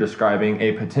you, you're describing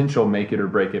a potential make it or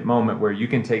break it moment where you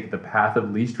can take the path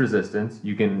of least resistance.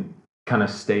 You can kind of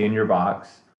stay in your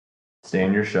box, stay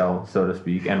in your shell, so to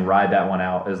speak, and ride that one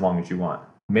out as long as you want.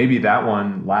 Maybe that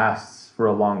one lasts for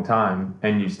a long time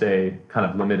and you stay kind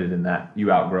of limited in that.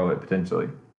 You outgrow it potentially,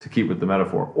 to keep with the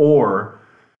metaphor. Or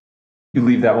you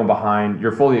leave that one behind,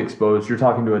 you're fully exposed, you're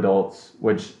talking to adults,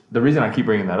 which the reason I keep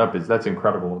bringing that up is that's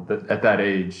incredible that at that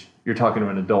age, you're talking to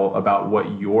an adult about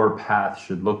what your path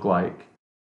should look like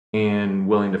and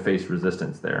willing to face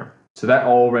resistance there. So that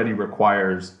already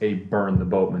requires a burn the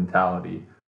boat mentality.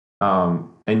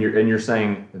 And you're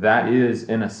saying that is,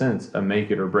 in a sense, a make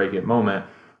it or break it moment.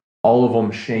 All of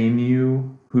them shame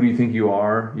you. Who do you think you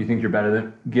are? You think you're better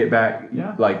than get back?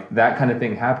 Yeah. Like that kind of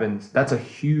thing happens. That's a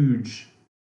huge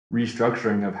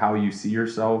restructuring of how you see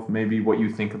yourself, maybe what you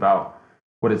think about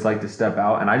what it's like to step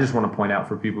out. And I just want to point out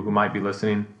for people who might be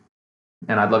listening,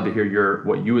 and I'd love to hear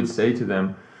what you would say to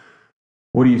them.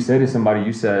 What do you say to somebody?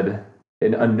 You said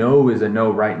a no is a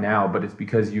no right now, but it's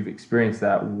because you've experienced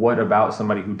that. What about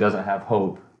somebody who doesn't have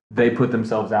hope? They put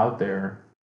themselves out there.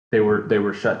 They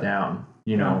were shut down,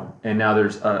 you know, and now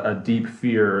there's a deep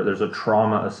fear. There's a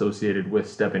trauma associated with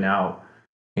stepping out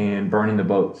and burning the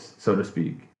boats, so to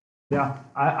speak. Yeah.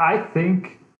 I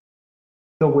think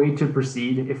the way to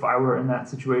proceed if I were in that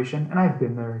situation, and I've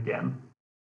been there again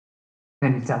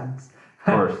many times,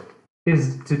 Of course.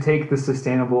 is to take the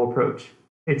sustainable approach.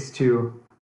 It's to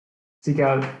seek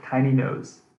out tiny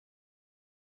no's,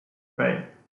 right?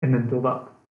 And then build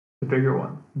up the bigger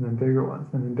ones, and then bigger ones,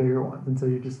 and then bigger ones, until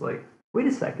you're just like, wait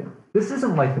a second, this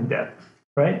isn't life and death,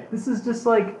 right? This is just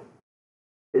like,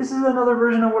 this is another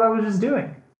version of what I was just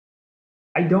doing.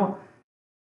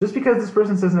 Just because this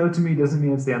person says no to me doesn't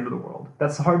mean it's the end of the world.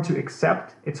 That's hard to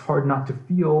accept. It's hard not to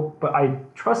feel, but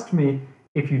trust me,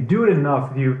 if you do it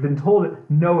enough, if you've been told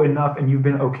no enough and you've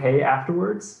been okay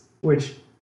afterwards, which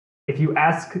if you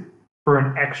ask for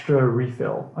an extra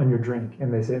refill on your drink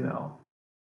and they say no,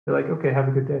 you're like, okay, have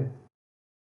a good day.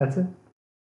 That's it.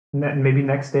 And then maybe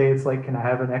next day it's like, can I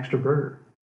have an extra burger?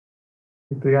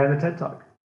 Like the guy in the TED Talk.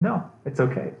 No, it's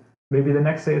okay. Maybe the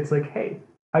next day it's like, hey,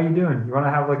 how you doing? You want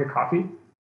to have like a coffee?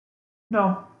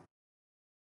 No.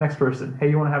 Next person. Hey,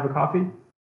 you want to have a coffee?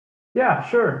 Yeah,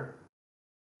 sure.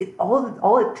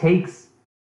 All it takes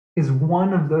is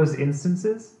one of those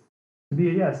instances to be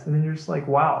a yes, and then you're just like,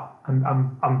 wow,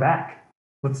 I'm back.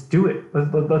 Let's do it.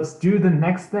 Let's do the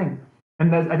next thing.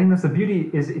 And I think that's the beauty.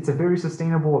 Is it's a very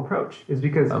sustainable approach. Is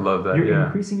because I love that, you're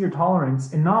increasing your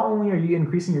tolerance, and not only are you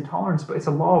increasing your tolerance, but it's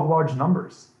a law of large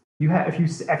numbers.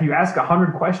 If you ask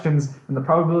 100 questions, and the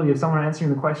probability of someone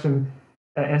answering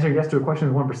yes to a question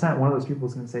is 1%, one of those people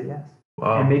is going to say yes.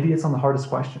 Wow. And maybe it's on the hardest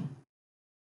question.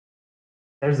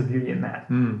 There's the beauty in that.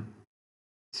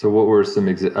 So what were some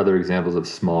other examples of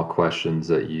small questions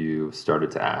that you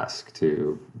started to ask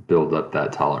to build up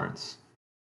that tolerance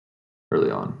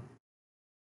early on?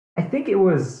 I think it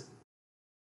was,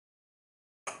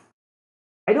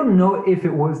 I don't know if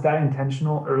it was that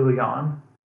intentional early on.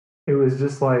 It was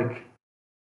just like,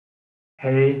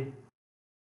 hey,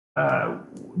 uh,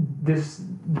 this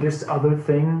other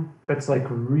thing that's like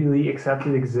really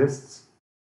accepted exists.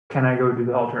 Can I go do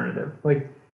the alternative? Like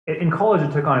in college,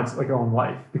 it took on its like own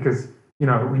life because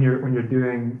when you're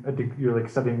doing you're like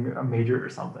studying a major or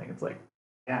something. It's like,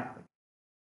 yeah,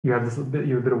 you have you have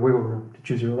a bit of wiggle room to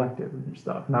choose your elective and your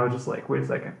stuff. And I was just like, wait a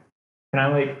second, can I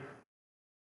like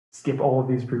skip all of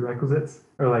these prerequisites,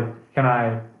 or like can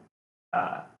I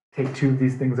take two of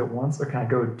these things at once, or can I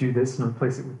go do this and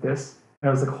replace it with this? And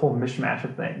it was like a whole mishmash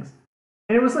of things,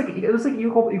 and it was like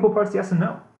equal parts yes and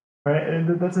no, right?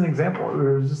 And that's an example.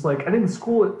 It was just like I think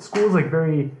school is like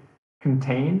very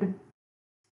contained.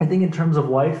 I think in terms of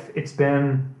life, it's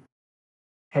been,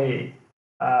 hey,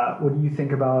 what do you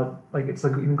think about like it's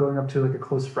like even going up to like a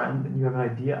close friend and you have an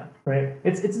idea, right?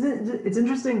 It's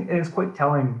interesting and it's quite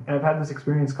telling. And I've had this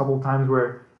experience a couple of times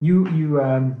where you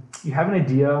have an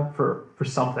idea for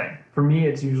something. For me,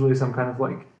 it's usually some kind of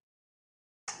like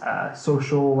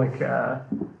social like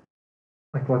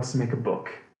let's make a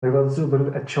book. Like let's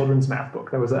do a children's math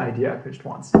book. That was an idea I pitched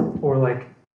once. Or like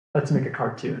let's make a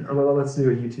cartoon. Or let's do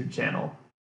a YouTube channel.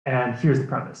 And here's the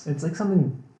premise. It's like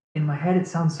something in my head. It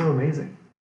sounds so amazing.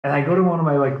 And I go to one of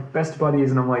my like best buddies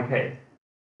and I'm like, hey,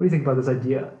 what do you think about this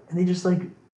idea? And they just like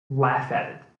laugh at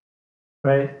it,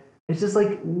 right? It's just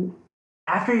like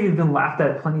after you've been laughed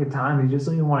at plenty of times, you just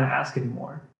don't even want to ask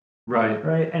anymore. Right.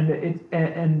 Right.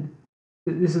 And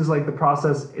this is like the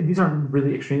process. These aren't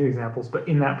really extreme examples, but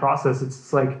in that process, it's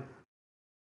just like,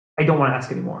 I don't want to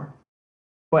ask anymore.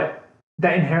 But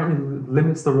that inherently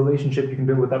limits the relationship you can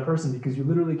build with that person because you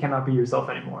literally cannot be yourself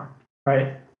anymore.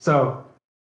 Right. So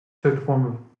took the form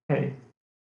of, hey,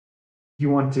 you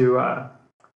want to, I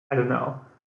don't know,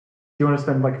 you want to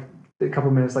spend like a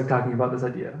couple minutes like talking about this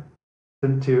idea?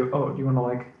 Then to, oh, do you want to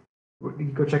like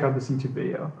go check out this YouTube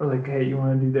video? Or like, hey, you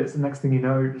want to do this? The next thing you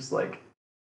know, you're just like,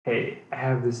 hey, I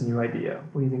have this new idea.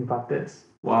 What do you think about this?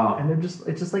 Wow. And it's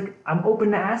just like, I'm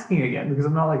open to asking again because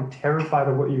I'm not like terrified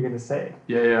of what you're going to say.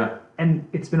 Yeah. And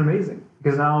it's been amazing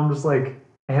because now I'm just like,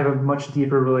 I have a much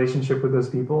deeper relationship with those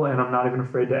people and I'm not even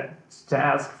afraid to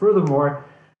ask. Furthermore,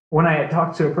 when I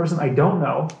talk to a person I don't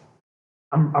know,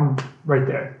 I'm right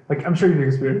there. Like I'm sure you've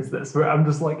experienced this, where I'm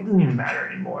just like, it doesn't even matter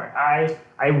anymore.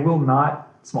 I will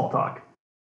not small talk.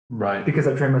 Right. Because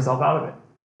I've trained myself out of it.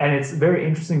 And it's very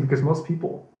interesting because most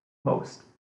will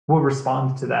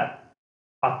respond to that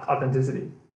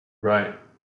authenticity. Right.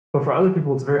 But for other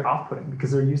people, it's very off-putting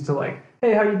because they're used to like,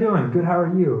 hey, how you doing? Good, how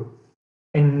are you?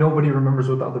 And nobody remembers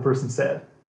what the other person said.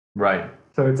 Right.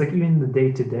 So it's like even the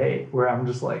day-to-day where I'm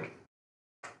just like,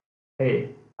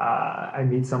 hey, I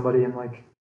meet somebody and like,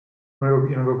 I'm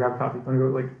gonna go grab coffee. I'm gonna go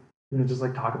like, just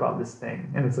like talk about this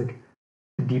thing. And it's like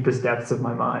the deepest depths of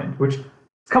my mind, which is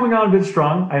coming on a bit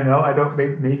strong. I know. I don't.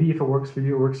 Maybe if it works for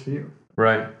you, it works for you.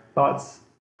 Right. Thoughts?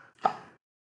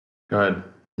 Go ahead.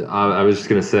 I was just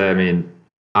gonna say. I mean,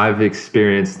 I've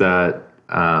experienced that.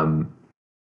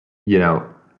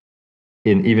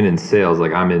 Even in sales,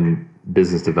 like I'm in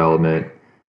business development,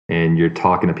 and you're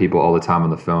talking to people all the time on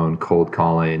the phone, cold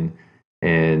calling,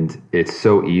 and it's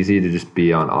so easy to just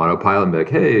be on autopilot and be like,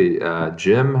 "Hey,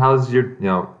 Jim, how's your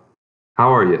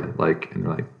how are you?" Like, and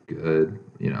they're like, "Good,"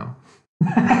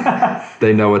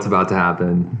 They know what's about to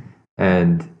happen,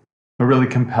 and a really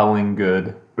compelling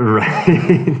good.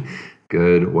 Right.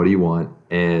 Good. What do you want?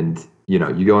 And,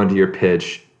 you go into your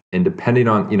pitch, and depending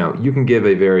on, you can give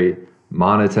a very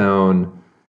monotone,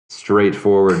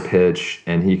 straightforward pitch,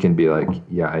 and he can be like,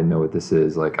 yeah, I know what this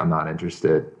is. Like, I'm not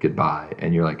interested. Goodbye.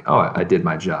 And you're like, oh, I did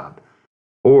my job.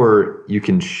 Or you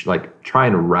can try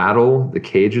and rattle the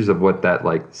cages of what that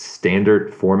like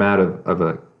standard format of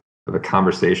a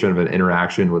conversation, of an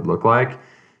interaction would look like.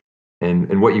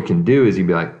 And what you can do is you'd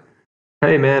be like,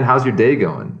 hey man, how's your day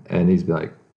going? And he's be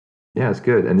like, yeah, it's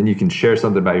good. And then you can share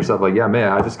something about yourself, like, yeah,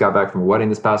 man, I just got back from a wedding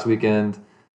this past weekend.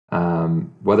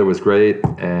 Weather was great,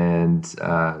 and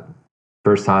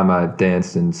first time I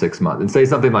danced in 6 months. And say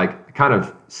something like kind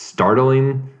of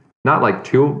startling, not like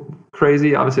too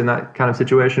crazy, obviously in that kind of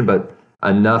situation, but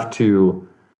enough to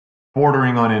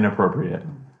bordering on inappropriate.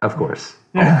 Of course.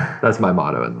 Yeah. That's my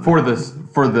motto. For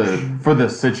the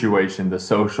situation, the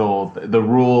social, the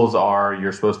rules are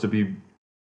you're supposed to be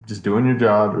just doing your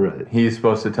job. Right. He's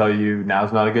supposed to tell you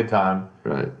now's not a good time.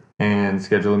 Right. And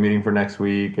schedule a meeting for next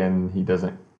week, and he does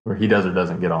or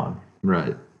doesn't get on.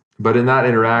 Right. but in that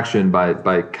interaction,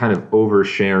 by kind of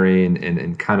oversharing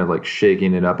and kind of like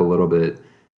shaking it up a little bit,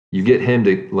 you get him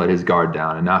to let his guard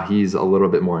down, and now he's a little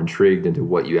bit more intrigued into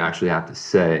what you actually have to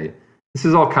say. This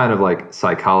is all kind of like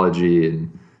psychology,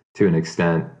 and to an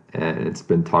extent, and it's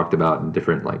been talked about in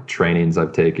different like trainings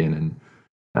I've taken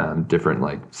and different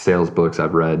like sales books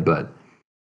I've read. But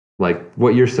like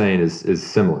what you're saying is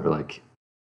similar. Like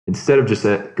instead of just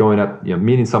going up,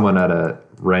 meeting someone at a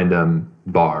random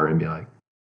bar and be like,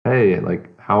 hey,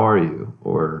 like, how are you?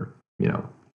 Or,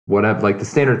 whatever, like the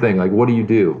standard thing, like, what do you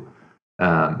do?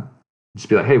 Just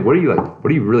be like, hey, what are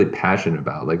you really passionate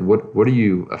about? Like, what are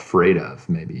you afraid of,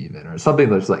 maybe even, or something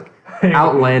that's like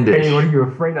outlandish. Hey, what are you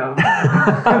afraid of?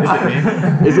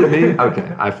 Is it me?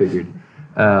 Okay, I figured.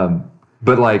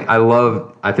 But like,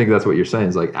 I think that's what you're saying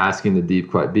is like asking the deep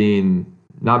question,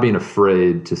 not being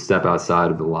afraid to step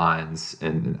outside of the lines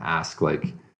and ask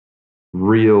like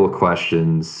real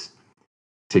questions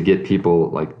to get people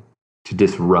like to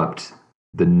disrupt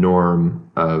the norm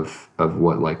of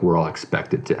what like we're all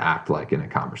expected to act like in a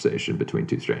conversation between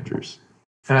two strangers.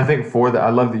 And I think for that, I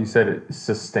love that you said it's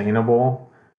sustainable,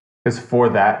 because for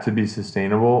that to be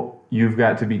sustainable, you've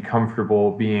got to be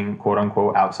comfortable being quote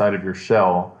unquote outside of your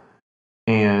shell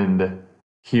and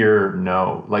hear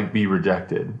no, like be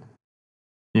rejected,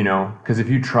 because if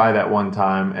you try that one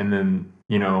time and then,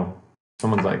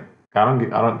 someone's like, I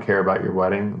don't care about your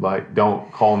wedding. Like,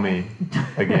 don't call me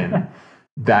again.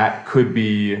 That could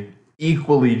be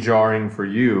equally jarring for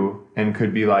you and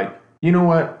could be like, you know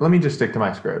what? Let me just stick to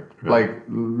my script. Right. Like,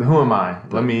 who am I?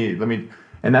 Let me.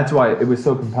 And that's why it was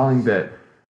so compelling that,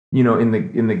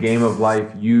 in the game of life,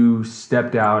 you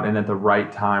stepped out and at the right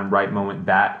time, right moment,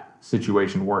 that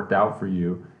situation worked out for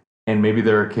you. And maybe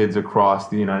there are kids across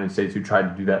the United States who tried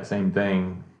to do that same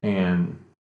thing and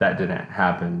that didn't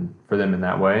happen for them in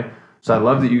that way. So I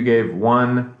love that you gave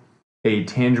a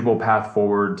tangible path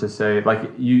forward to say,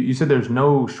 like you said, there's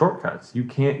no shortcuts. You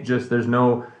can't there's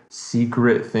no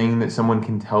secret thing that someone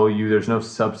can tell you. There's no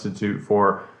substitute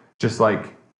for just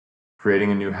like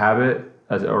creating a new habit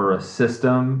or a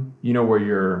system, where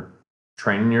you're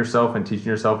training yourself and teaching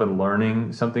yourself and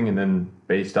learning something. And then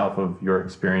based off of your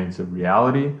experience of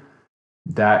reality,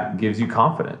 that gives you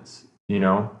confidence,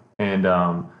 and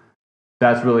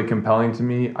that's really compelling to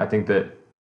me. I think that,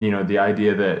 the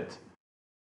idea that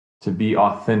to be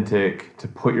authentic, to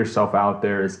put yourself out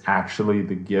there is actually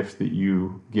the gift that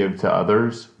you give to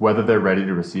others, whether they're ready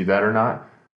to receive that or not.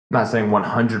 I'm not saying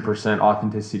 100%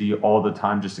 authenticity all the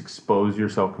time, just expose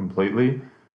yourself completely,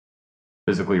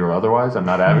 physically or otherwise. I'm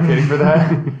not advocating for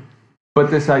that.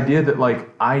 But this idea that like,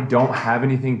 I don't have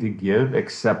anything to give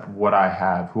except what I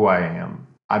have, who I am.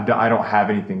 I don't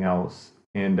have anything else.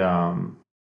 And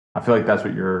I feel like that's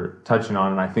what you're touching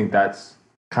on. And I think that's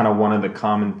kind of one of the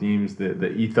common themes, the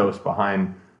ethos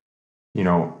behind,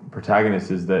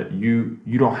 protagonists, is that you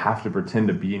don't have to pretend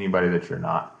to be anybody that you're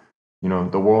not.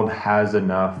 The world has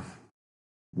enough,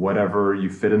 whatever, you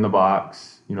fit in the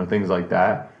box, things like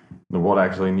that. The world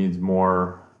actually needs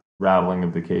more rattling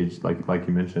of the cage, like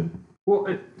you mentioned. Well,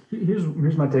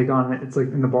 here's my take on it. It's like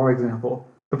in the bar example.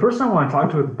 The person I want to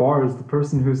talk to at the bar is the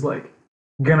person who's like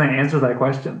gonna answer that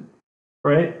question,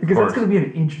 right? Because that's gonna be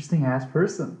an interesting ass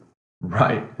person.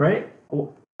 Right.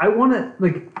 Well, I want to,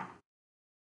 like,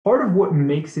 part of what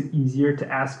makes it easier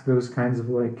to ask those kinds of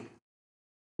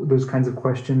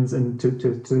questions and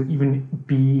to even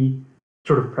be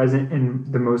sort of present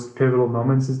in the most pivotal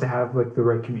moments is to have like the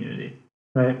right community,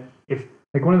 right? If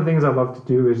like one of the things I love to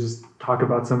do is just talk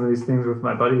about some of these things with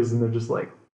my buddies and they're just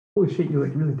like, holy shit, you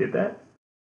like really did that?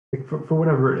 Like for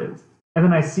whatever it is. And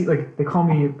then I see like they call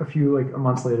me a few like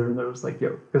months later and they're just like,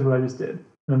 yo, guess what I just did?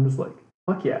 And I'm just like,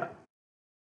 fuck yeah.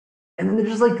 And then they're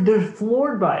just like, they're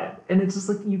floored by it. And it's just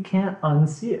like, you can't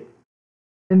unsee it.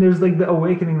 And there's like the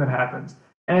awakening that happens.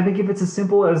 And I think if it's as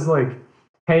simple as like,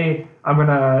 hey,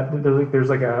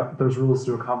 there's rules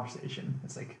to a conversation.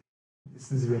 It's like,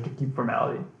 we have to keep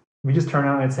formality. We just turn it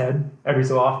on its head every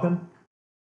so often.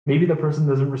 Maybe the person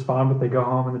doesn't respond, but they go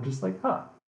home and they're just like, huh,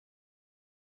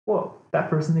 whoa, that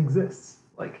person exists.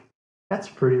 Like, that's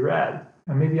pretty rad.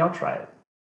 And maybe I'll try it.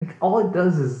 Like, all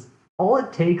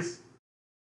it takes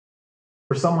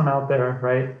for someone out there,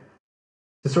 right,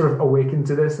 to sort of awaken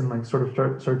to this and like sort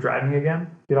of start driving again,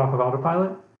 get off of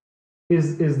autopilot,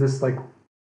 is this like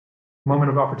moment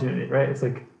of opportunity, right? It's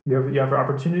like you have an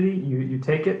opportunity, you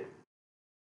take it,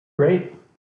 great.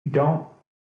 You don't,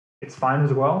 it's fine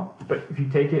as well. But if you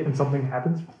take it and something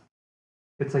happens,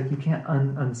 it's like you can't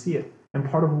unsee it. And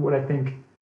part of what I think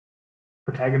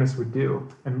protagonists would do,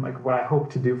 and like what I hope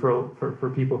to do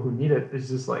for people who need it, is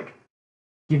just like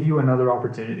give you another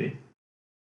opportunity.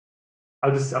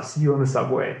 I'll see you on the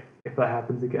subway if that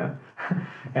happens again.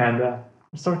 And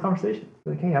start a conversation.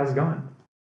 Like, hey, how's it going?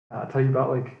 Tell you about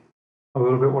like a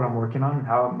little bit what I'm working on and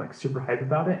how I'm like super hyped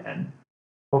about it. And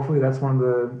hopefully that's one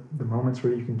of the moments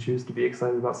where you can choose to be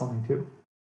excited about something too.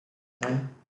 Right?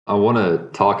 I want to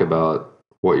talk about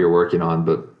what you're working on,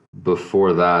 but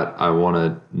before that, I want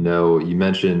to know, you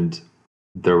mentioned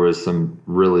there was some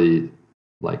really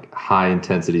like high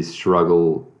intensity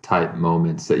struggle type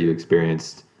moments that you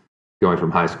experienced going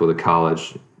from high school to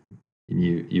college.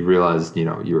 You realized, you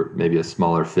know, you were maybe a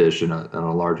smaller fish in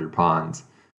a larger pond.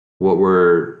 What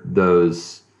were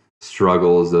those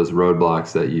struggles, those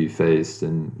roadblocks that you faced,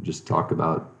 and just talk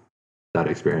about that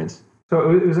experience? So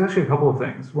it was actually a couple of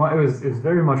things. One, it was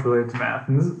very much related to math,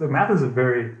 and the math is a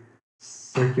very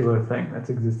circular thing that's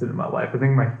existed in my life. I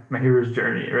think my hero's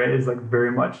journey, right, is like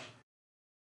very much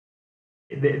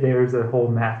there's a whole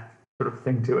math sort of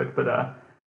thing to it. But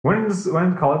went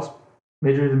into college,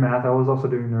 majored in math. I was also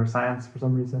doing neuroscience for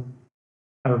some reason.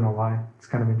 I don't know why. It's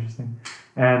kind of interesting.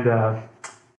 And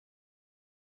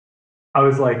I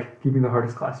was like, give me the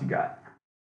hardest class you got.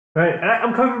 Right, and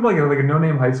I'm coming from like a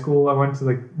no-name high school. I went to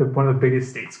like one of the biggest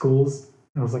state schools,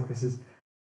 and I was like, "This is,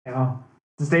 you know,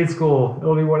 it's a state school.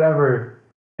 It'll be whatever."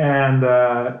 And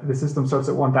the system starts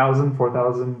at 1,000,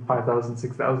 4,000, 5,000,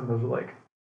 6,000. Those are like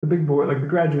the big boy, like the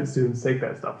graduate students take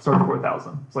that stuff. Start at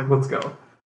 4,000. It's like, let's go.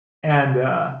 And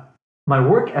my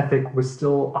work ethic was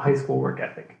still a high school work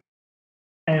ethic,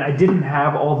 and I didn't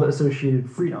have all the associated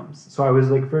freedoms. So I was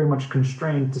like very much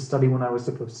constrained to study when I was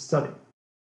supposed to study.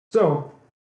 So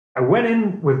I went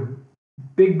in with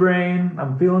big brain.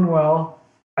 I'm feeling well.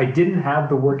 I didn't have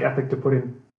the work ethic to put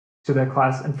into that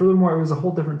class, and furthermore, it was a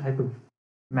whole different type of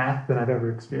math than I've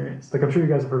ever experienced. Like I'm sure you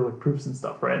guys have heard of like proofs and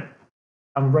stuff, right?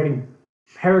 I'm writing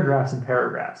paragraphs and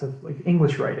paragraphs of like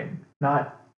English writing,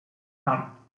 not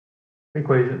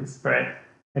equations, right?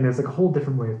 And it's like a whole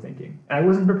different way of thinking, and I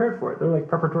wasn't prepared for it. They're like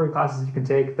preparatory classes you can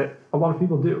take that a lot of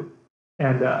people do,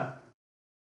 and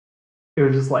it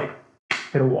was just like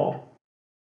hit a wall.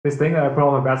 This thing that I put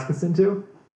all my baskets into.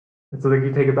 And so like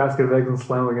you take a basket of eggs and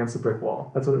slam them against a brick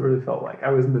wall. That's what it really felt like. I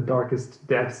was in the darkest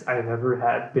depths I've ever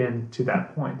had been to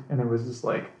that point. And it was just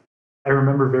like, I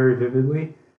remember very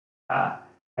vividly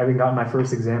having gotten my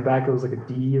first exam back. It was like a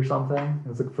D or something. It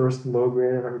was like the first low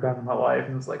grade I've ever gotten in my life.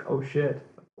 And it was like, oh shit,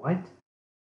 what?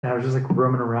 And I was just like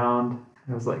roaming around. And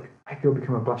I was like, I could go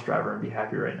become a bus driver and be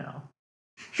happy right now.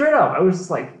 Straight up, I was just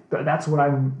like, that's what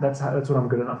I'm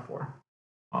good enough for.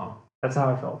 That's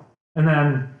how I felt. And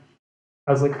then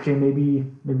I was like, okay, maybe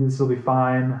this will be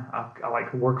fine. I'll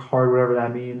like work hard, whatever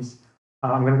that means.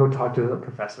 I'm gonna go talk to the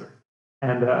professor.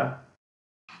 And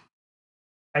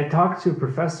I talked to a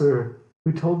professor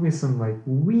who told me some like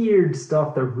weird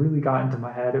stuff that really got into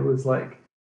my head. It was like,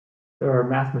 there are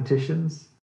mathematicians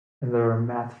and there are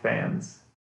math fans.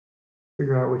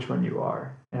 Figure out which one you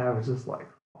are. And I was just like,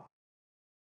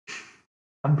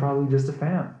 I'm probably just a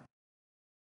fan.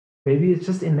 Maybe it's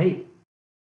just innate.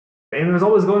 And it was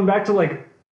always going back to like,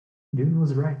 Newton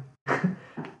was right.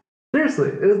 Seriously,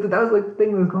 that was like the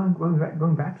thing that was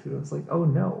going back to. It was like, oh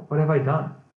no, what have I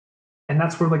done? And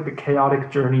that's where like the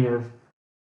chaotic journey of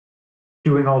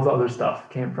doing all the other stuff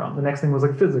came from. The next thing was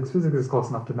like physics. Physics is close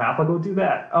enough to math. I'll go do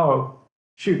that. Oh,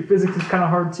 shoot, physics is kind of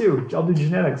hard too. I'll do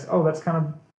genetics. Oh, that's kind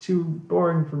of too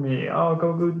boring for me. Oh,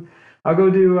 I'll go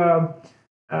do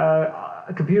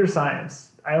computer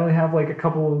science. I only have like a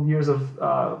couple years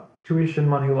of tuition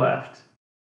money left.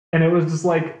 And it was just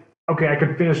like, okay, I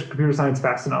could finish computer science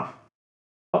fast enough.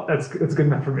 Oh, it's good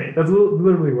enough for me. That's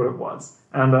literally what it was.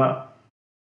 And the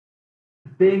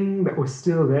thing that was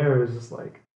still there was just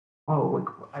like, oh, like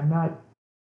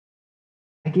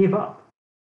I gave up.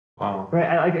 Wow.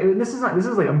 Right? This is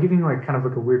like, I'm giving you like kind of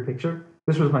like a weird picture.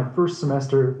 This was my first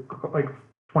semester, like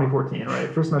 2014, right?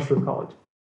 First semester of college.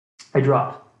 I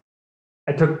dropped.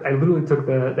 I literally took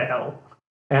the L.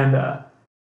 And I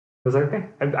was like, okay,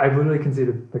 I've literally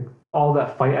conceded. Like all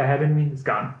that fight I had in me is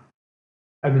gone.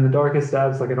 I'm in the darkest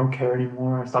depths. Like I don't care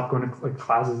anymore. I stopped going to like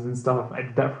classes and stuff. I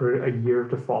did that for a year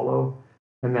to follow,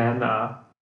 and then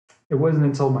it wasn't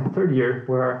until my third year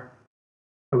where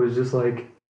I was just like,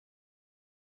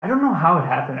 I don't know how it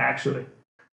happened actually.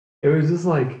 It was just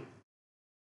like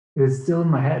it was still in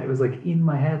my head. It was like in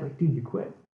my head. Like, dude, you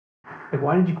quit. Like,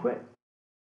 why did you quit?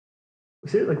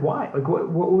 Seriously, like why? Like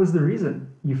what was the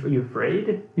reason? You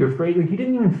afraid? You're afraid? Like you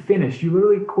didn't even finish. You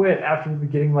literally quit after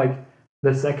getting like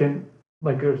the second,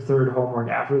 like or third homework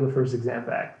after the first exam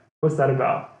back. What's that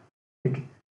about? Like,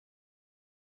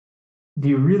 do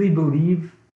you really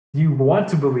believe? Do you want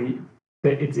to believe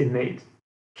that it's innate?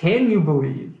 Can you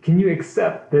believe? Can you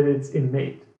accept that it's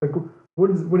innate? Like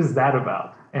what is that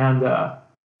about? And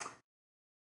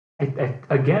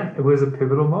Again, it was a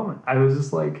pivotal moment. I was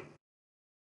just like,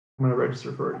 I'm gonna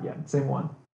register for it again. Same one.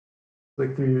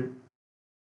 Like 3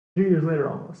 years later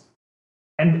almost.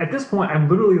 And at this point, I'm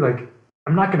literally like,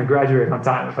 I'm not gonna graduate on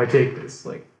time if I take this.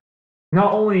 Like,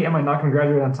 not only am I not gonna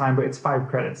graduate on time, but it's 5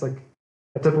 credits. Like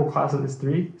a typical class is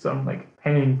 3, so I'm like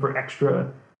paying for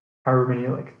extra, however many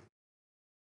like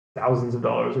thousands of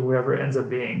dollars or whatever it ends up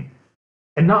being.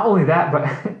 And not only that, but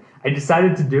I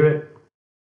decided to do it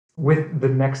with the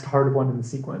next hard one in the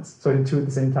sequence. So I did 2 at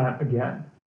the same time again.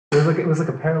 It was like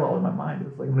a parallel in my mind. It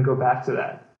was like I'm gonna go back to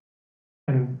that.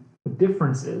 And the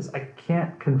difference is I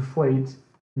can't conflate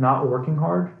not working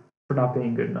hard for not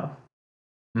being good enough.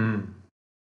 Mm.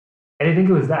 And I think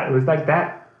it was that. It was like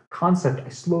that concept I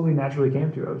slowly naturally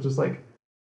came to. I was just like,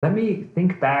 let me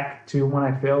think back to when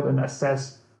I failed and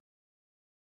assess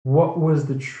what was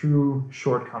the true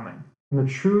shortcoming. And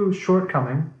the true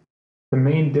shortcoming, the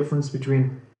main difference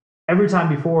between every time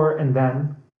before and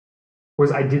then,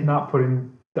 was I did not put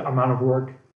in the amount of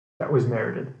work that was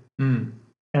merited. Mm.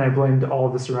 And I blamed all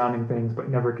the surrounding things, but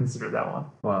never considered that one.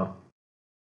 Wow.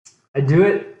 I do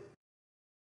it,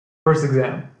 first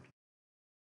exam,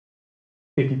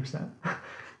 50%.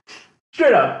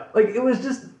 Straight up. Like it was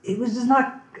just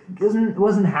not, it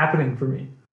wasn't happening for me.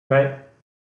 Right?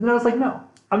 And I was like, no,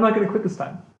 I'm not gonna quit this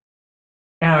time.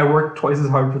 And I worked twice as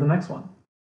hard for the next one.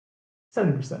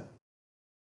 70%.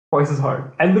 Twice as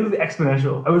hard. And literally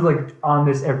exponential. I was like on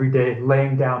this every day,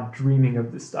 laying down, dreaming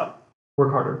of this stuff.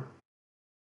 Work harder.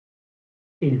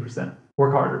 80%.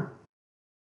 Work harder.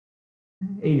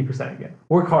 80% again.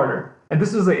 Work harder. And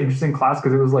this was an interesting class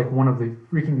because it was like one of the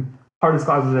freaking hardest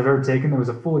classes I've ever taken. There was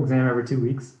a full exam every 2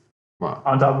 weeks. Wow.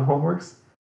 On top of homeworks.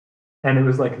 And it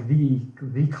was like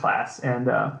the class. And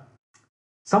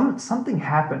something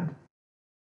happened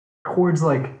towards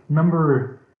like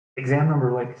exam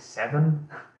number like 7.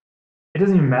 It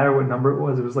doesn't even matter what number it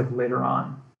was. It was like later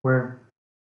on where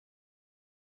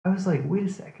I was like, wait a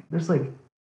second. There's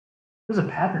a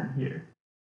pattern here.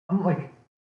 I'm like,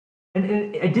 and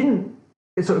I didn't.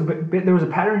 So, but there was a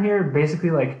pattern here,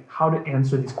 basically like how to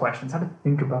answer these questions, how to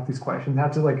think about these questions, how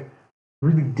to like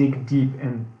really dig deep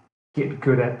and get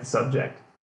good at the subject.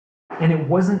 And it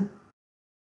wasn't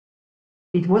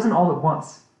all at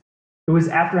once. It was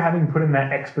after having put in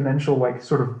that exponential like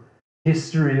sort of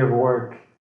history of work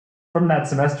from that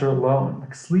semester alone,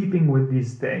 like sleeping with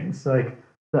these things, like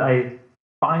that I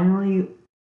finally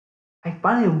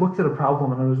looked at a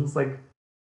problem and I was just like,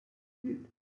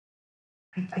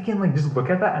 I can like just look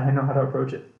at that and I know how to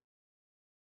approach it.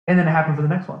 And then it happened for the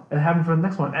next one. And it happened for the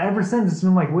next one. And ever since it's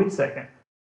been like, wait a second.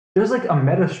 There's like a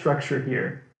meta structure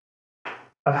here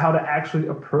of how to actually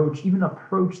approach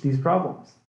these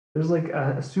problems. There's like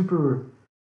a super,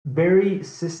 very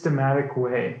systematic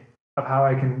way of how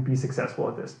I can be successful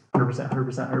at this. 100%,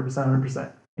 100%, 100%,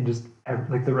 100%. And just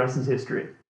like the rest is history.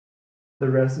 The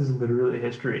rest is literally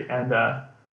history. And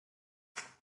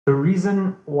the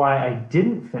reason why I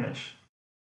didn't finish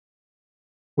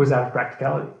was out of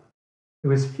practicality. It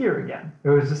was fear again. It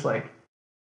was just like,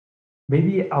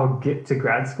 maybe I'll get to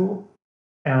grad school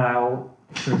and I'll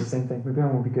experience the same thing. Maybe I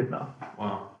won't be good enough.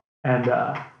 Wow. And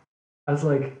I was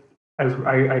like,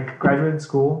 I graduated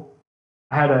school.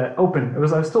 I had I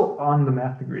was still on the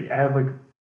math degree. I have like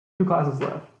 2 classes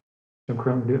left, which I'm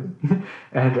currently doing.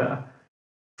 And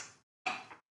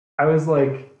I was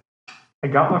like, I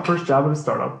got my first job at a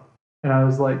startup, and I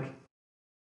was like,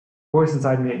 voice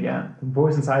inside me again. The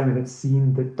voice inside me that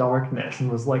seen the darkness and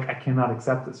was like, I cannot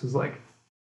accept this. Was like,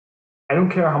 I don't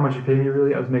care how much you pay me,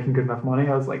 really. I was making good enough money.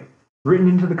 I was like, written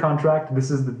into the contract,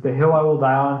 this is the hill I will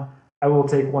die on. I will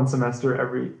take one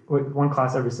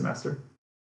class every semester.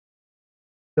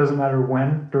 Doesn't matter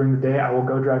when, during the day, I will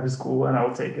go drive to school and I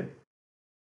will take it.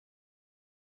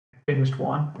 I finished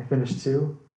 1, I finished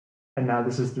 2, and now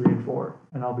this is 3 and 4,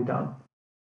 and I'll be done.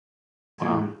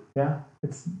 Wow. Yeah,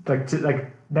 it's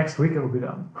like next week it'll be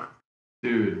done.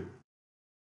 Dude.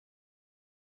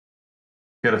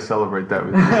 Gotta celebrate that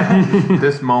with you.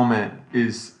 This moment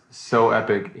is so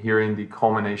epic, hearing the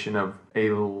culmination of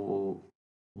a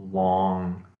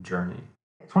long journey.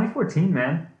 2014,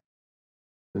 man.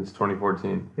 Since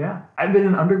 2014. Yeah, I've been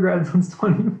an undergrad since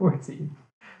 2014.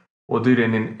 Well, dude,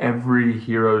 and in every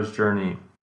hero's journey,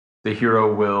 the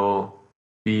hero will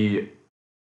be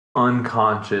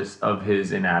unconscious of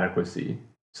his inadequacy.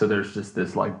 So there's just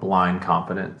this like blind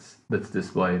confidence that's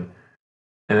displayed.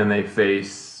 And then they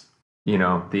face,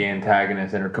 the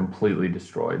antagonist and are completely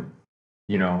destroyed,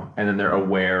 and then they're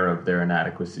aware of their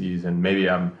inadequacies and maybe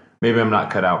I'm not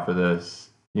cut out for this,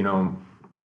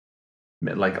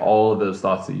 like all of those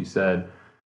thoughts that you said.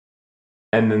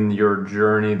 and then your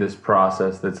journey, this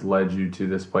process that's led you to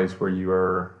this place where you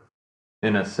are,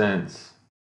 in a sense,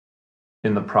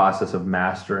 in the process of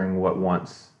mastering what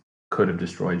once could have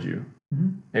destroyed you.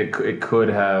 Mm-hmm. It could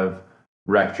have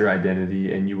wrecked your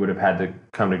identity, and you would have had to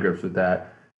come to grips with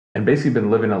that, and basically been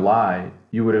living a lie.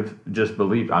 You would have just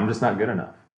believed, I'm just not good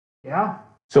enough. Yeah.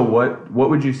 So what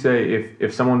would you say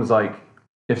if someone was like,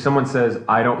 if someone says,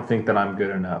 I don't think that I'm good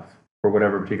enough for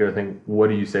whatever particular thing, what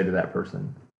do you say to that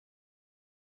person?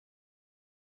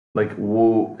 Like,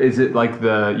 well, is it like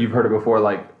you've heard it before,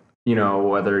 like,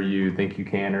 whether you think you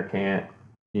can or can't,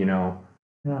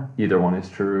 Yeah. either one is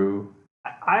true.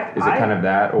 Is it I kind of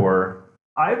that, or?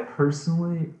 I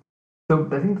personally, so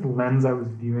I think the lens I was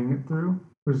viewing it through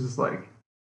was just like,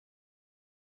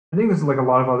 I think there's like a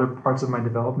lot of other parts of my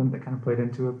development that kind of played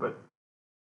into it, but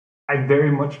I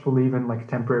very much believe in like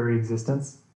temporary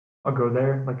existence. I'll go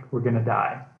there, like we're gonna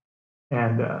die.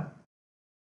 And the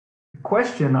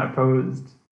question I posed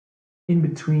in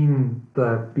between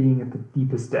the being at the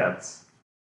deepest depths,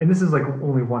 and this is like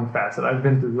only one facet. I've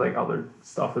been through like other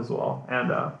stuff as well, and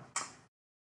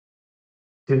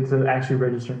to actually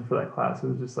registering for that class, it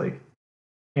was just like,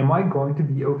 am I going to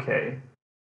be okay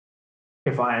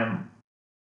if I am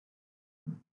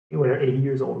whatever 80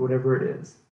 years old, whatever it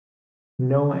is,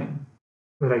 knowing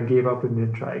that I gave up and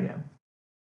didn't try again?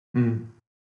 Mm.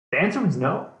 The answer was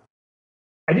no.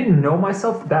 I didn't know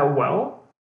myself that well,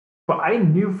 but I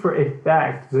knew for a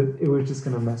fact that it was just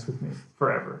going to mess with me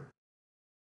forever.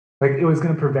 Like it was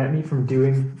going to prevent me from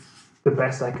doing the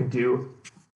best I could do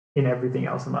in everything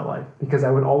else in my life, because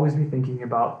I would always be thinking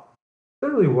about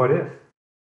literally what if.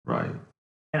 Right.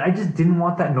 And I just didn't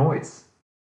want that noise.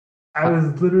 I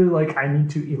was literally like, I need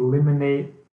to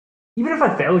eliminate, even if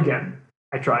I fail again,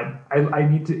 I tried. I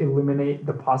need to eliminate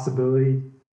the possibility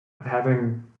of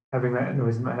having that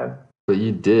noise in my head. But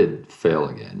you did fail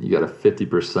again. You got a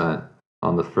 50%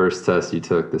 on the first test you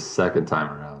took the second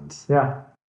time around. Yeah.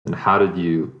 And how did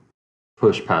you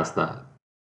push past that?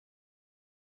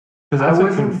 Because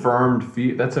that's a confirmed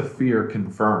fear. That's a fear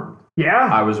confirmed. Yeah.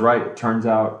 I was right. Turns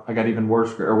out I got even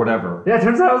worse, or whatever. Yeah, it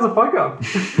turns out it was a fuck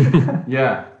up.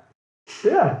 Yeah.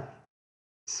 Yeah.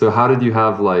 So how did you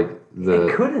have like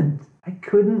I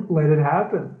couldn't let it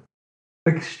happen.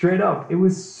 Like straight up. It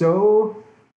was so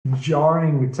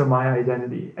jarring to my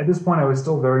identity. At this point I was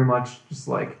still very much just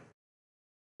like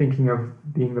thinking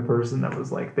of being the person that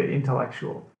was like the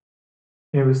intellectual.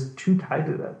 And it was too tied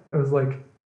to that. I was like,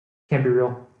 can't be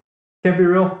real. Can't be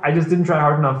real. I just didn't try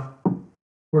hard enough.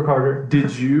 Work harder.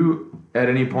 Did you, at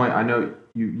any point, I know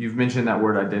you've mentioned that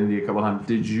word identity a couple times.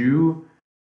 Did you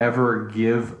ever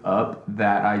give up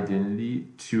that identity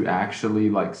to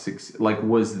actually like succeed? Like,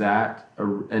 was that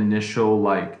a initial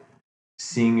like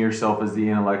seeing yourself as the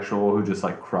intellectual who just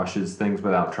like crushes things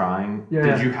without trying? Yeah,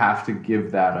 Did you have to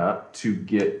give that up to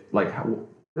get like?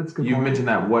 That's a good. You point. mentioned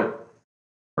that. What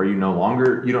are you no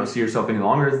longer? You don't see yourself any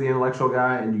longer as the intellectual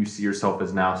guy, and you see yourself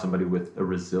as now somebody with a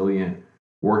resilient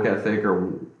work ethic, or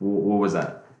what was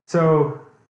that? So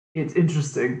it's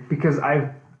interesting because I've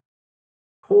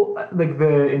told like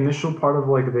the initial part of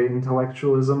like the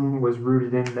intellectualism was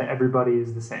rooted in that everybody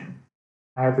is the same.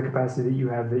 I have the capacity that you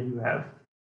have,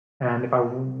 and if I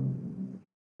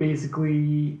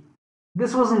basically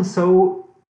this wasn't so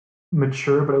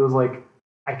mature, but it was like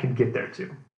I could get there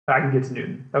too. I could get to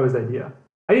Newton. That was the idea.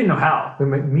 I didn't know how. The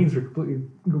means were completely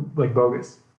like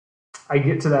bogus. I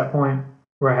get to that point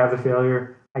where I have the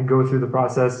failure. I go through the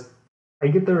process. I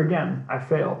get there again. I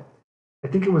fail. I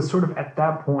think it was sort of at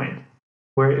that point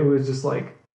where it was just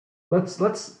like,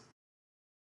 let's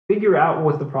figure out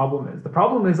what the problem is. The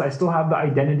problem is I still have the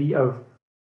identity of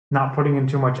not putting in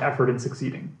too much effort and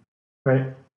succeeding,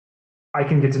 right? I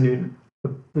can get to Newton.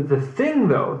 The thing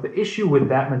though, the issue with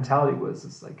that mentality was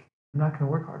it's like, I'm not going to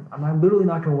work hard. I'm literally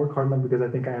not going to work hard enough because I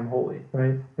think I am holy,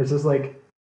 right? It's just like,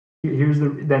 here's the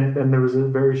then there was a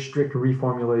very strict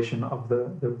reformulation of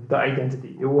the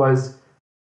identity. It was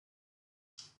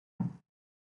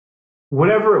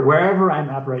wherever I'm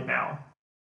at right now.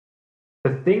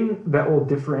 The thing that will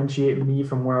differentiate me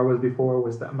from where I was before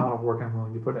was the amount of work I'm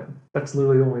willing to put in. That's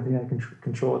literally the only thing I can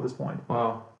control at this point.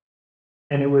 Wow.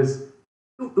 And it was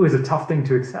a tough thing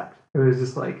to accept. It was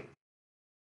just like,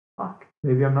 fuck,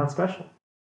 maybe I'm not special.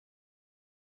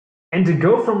 And to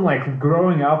go from like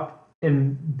growing up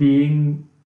and being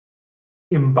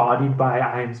embodied by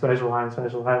I am special,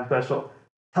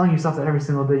 telling yourself that every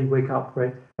single day you wake up,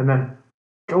 right? And then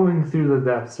going through the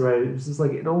depths, right? It's just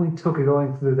like it only took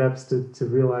going through the depths to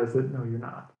realize that no, you're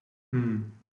not.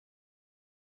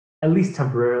 At least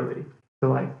temporarily. To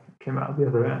like came out the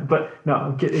other end. But no,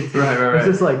 I'm kidding. It's Right.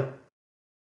 just like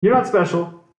you're not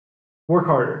special. Work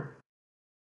harder.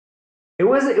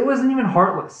 it wasn't even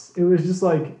heartless. It was just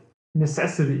like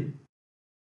necessity.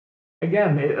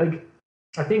 Again, like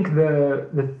I think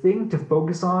the thing to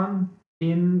focus on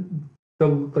in the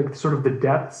like sort of the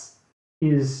depths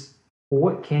is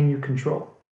what can you control?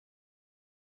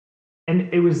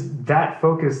 And it was that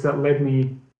focus that led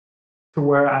me to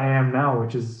where I am now,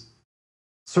 which is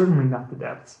certainly not the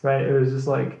depths, right? It was just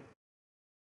like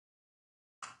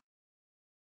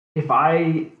if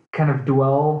I kind of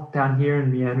dwell down here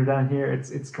and meander down here,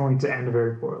 it's going to end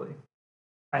very poorly.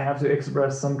 I have to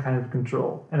express some kind of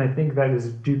control, and I think that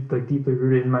is deeply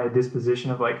rooted in my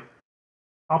disposition of like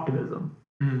optimism.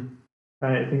 Mm.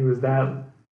 Right? I think it was that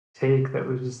take that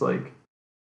was just like,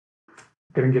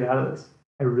 gonna get out of this.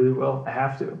 I really will. I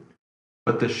have to.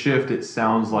 But the shift, it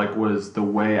sounds like, was the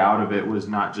way out of it was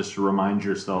not just to remind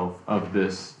yourself of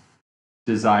this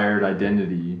desired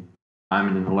identity. I'm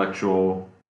an intellectual.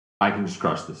 I can just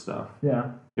crush this stuff.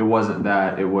 Yeah. It wasn't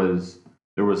that. It was,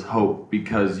 there was hope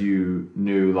because you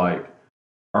knew, like,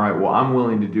 all right, well, I'm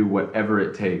willing to do whatever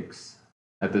it takes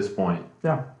at this point.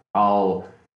 Yeah. I'll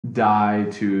die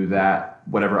to that,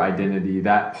 whatever identity,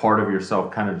 that part of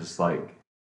yourself kind of just like,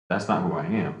 that's not who I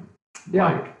am.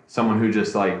 Yeah. Like someone who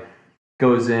just like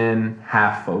goes in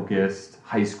half focused,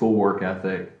 high school work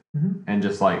ethic, and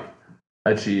just like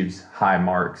achieves high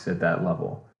marks at that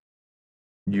level.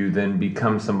 You then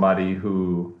become somebody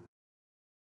who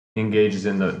engages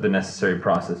in the necessary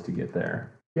process to get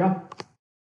there. Yeah.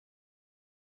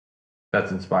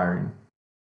 That's inspiring.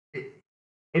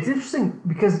 It's interesting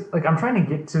because like I'm trying to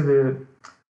get to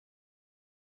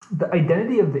the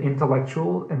identity of the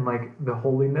intellectual and like the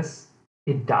holiness.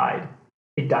 It died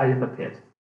in the pit,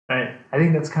 right? I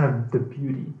think that's kind of the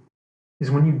beauty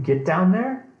is when you get down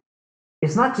there,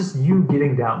 it's not just you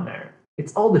getting down there,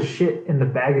 it's all the shit and the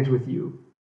baggage with you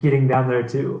getting down there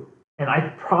too. And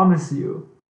I promise you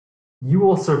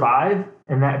will survive,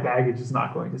 and that baggage is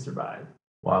not going to survive.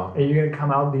 Wow. And you're going to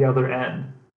come out the other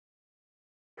end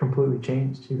completely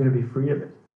changed. You're going to be free of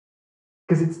it.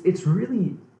 Because it's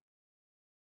really,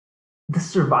 the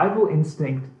survival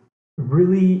instinct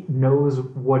really knows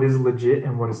what is legit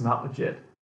and what is not legit.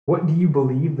 What do you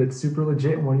believe that's super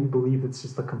legit, and what do you believe that's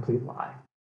just a complete lie?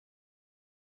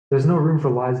 There's no room for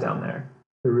lies down there.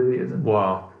 There really isn't.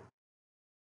 Wow.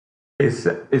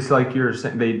 It's like you're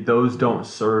saying those don't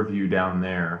serve you down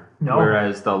there. No.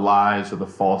 Whereas the lies or the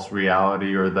false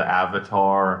reality or the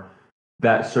avatar,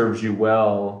 that serves you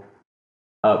well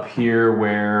up here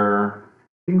where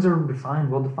things are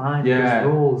defined, well defined. Yeah, there's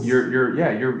rules.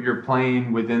 You're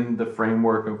playing within the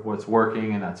framework of what's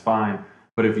working, and that's fine.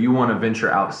 But if you want to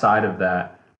venture outside of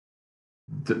that,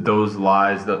 those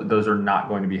lies, those are not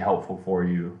going to be helpful for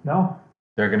you. No,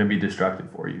 they're going to be destructive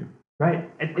for you. Right.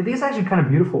 I think it's actually kind of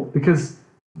beautiful because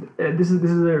this is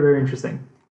very interesting.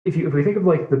 If we think of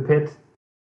like the pit,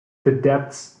 the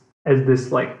depths as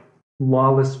this like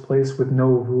lawless place with no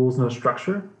rules, no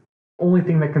structure, only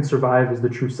thing that can survive is the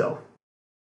true self.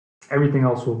 Everything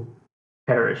else will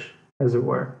perish, as it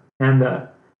were. And the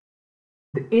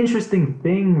interesting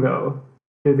thing, though,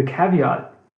 the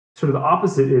caveat, sort of the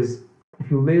opposite, is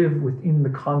if you live within the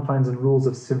confines and rules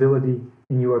of civility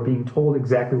and you are being told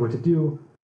exactly what to do,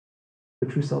 the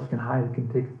true self can hide, can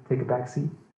take a back seat.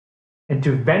 And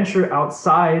to venture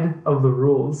outside of the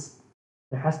rules,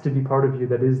 there has to be part of you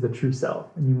that is the true self.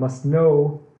 And you must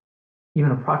know, even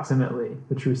approximately,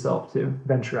 the true self to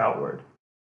venture outward.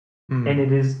 And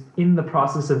it is in the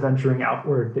process of venturing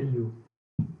outward that you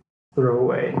throw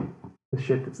away the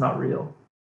shit that's not real.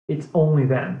 It's only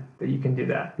then that you can do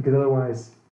that, because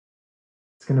otherwise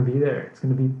it's going to be there. It's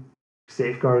going to be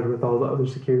safeguarded with all the other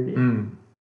security.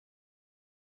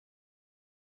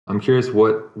 I'm curious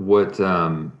what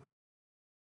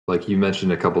like you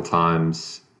mentioned a couple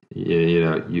times,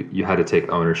 you had to take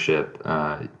ownership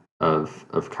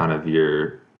of kind of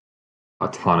your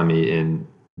autonomy in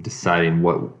deciding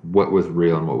what was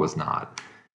real and what was not.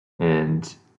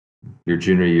 And your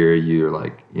junior year, you're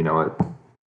like, you know what,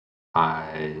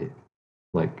 I'm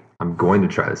going to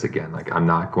try this again. Like, I'm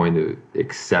not going to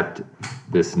accept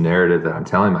this narrative that I'm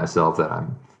telling myself that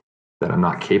I'm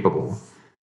not capable.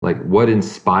 Like, what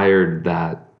inspired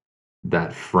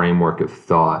that framework of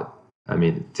thought? I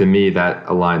mean, to me, that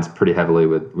aligns pretty heavily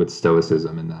with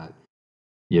Stoicism, in that,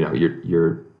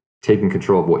 you're taking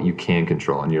control of what you can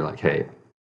control, and you're like, hey,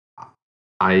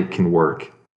 I can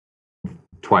work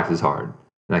twice as hard,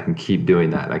 and I can keep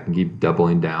doing that. I can keep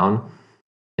doubling down,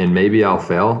 and maybe I'll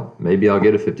fail. Maybe I'll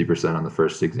get a 50% on the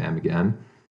first exam again.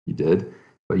 You did,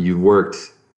 but you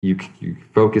worked. You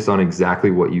focus on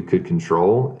exactly what you could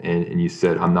control, and you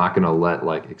said, I'm not going to let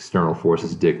like external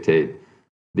forces dictate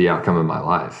the outcome of my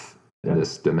life in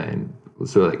this domain.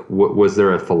 So like, what was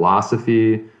there a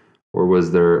philosophy, or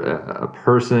was there a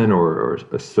person, or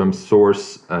some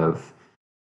source of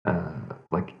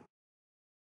like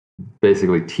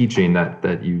basically teaching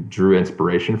that you drew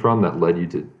inspiration from that led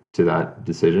you to that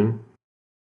decision?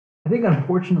 I think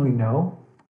unfortunately no.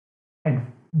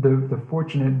 And the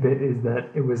fortunate bit is that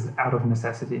it was out of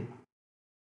necessity.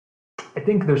 I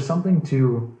think there's something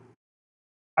to.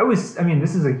 I mean,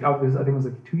 this is like, I think it was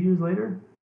like 2 years later.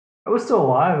 I was still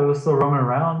alive. I was still roaming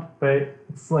around. But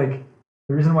it's like,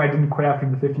 the reason why I didn't quit after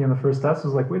the 50 on the first test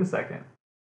was like, wait a second.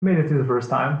 I made it through the first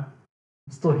time.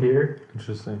 I'm still here.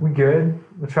 Interesting. We good.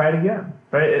 We'll try it again.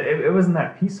 Right? It wasn't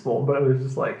that peaceful, but it was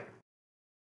just like,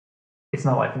 it's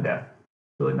not life and death.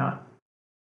 It's really not.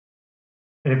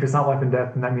 And if it's not life and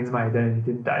death, then that means my identity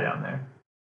didn't die down there.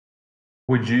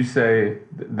 Would you say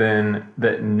then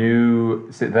that new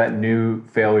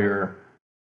failure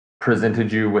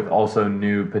presented you with also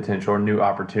new potential or new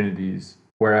opportunities?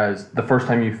 Whereas the first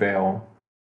time you fail,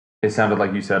 it sounded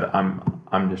like you said,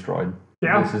 I'm destroyed.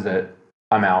 Yeah. This is it.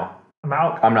 I'm out. I'm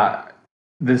out. I'm not.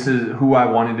 This is who I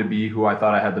wanted to be, who I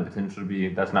thought I had the potential to be.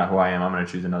 That's not who I am. I'm going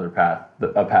to choose another path,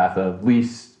 a path of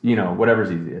least,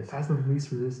 whatever's easiest. Path of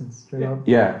least resistance, straight up.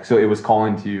 Yeah. So it was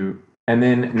calling to you. And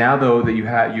then now, though, that you've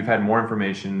had more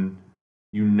information,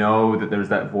 you know that there's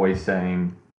that voice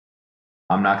saying,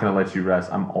 I'm not going to let you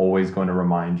rest. I'm always going to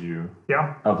remind you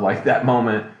of like that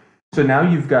moment. So now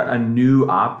you've got a new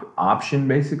option,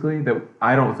 basically, that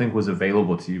I don't think was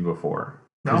available to you before.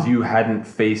 Because you hadn't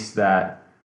faced that,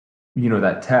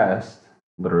 that test,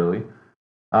 literally.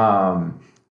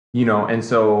 And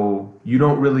so you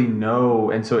don't really know.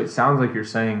 And so it sounds like you're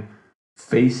saying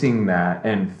facing that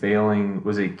and failing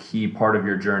was a key part of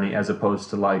your journey, as opposed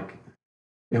to like,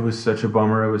 it was such a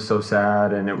bummer, it was so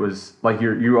sad, and it was like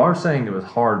you are saying it was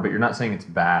hard, but you're not saying it's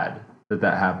bad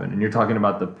that happened. And you're talking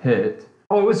about the pit.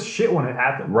 Oh, it was shit when it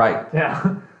happened. Right.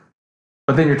 Yeah.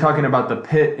 But then you're talking about the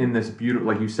pit in this beautiful,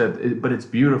 like you said, but it's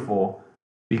beautiful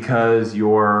because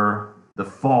the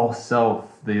false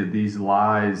self, these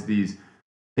lies, these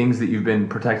things that you've been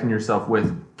protecting yourself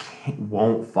with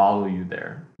won't follow you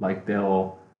there. Like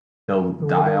they'll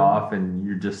die off, and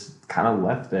you're just kind of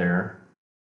left there.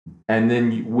 And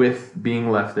then with being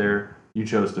left there, you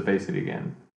chose to face it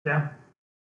again. Yeah.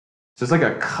 So it's like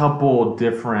a couple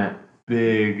different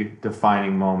big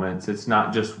defining moments. It's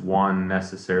not just one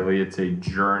necessarily. It's a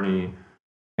journey.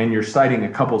 And you're citing a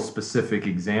couple specific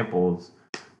examples,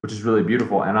 which is really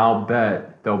beautiful. And I'll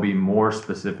bet there'll be more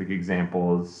specific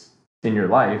examples in your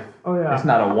life. Oh, yeah. It's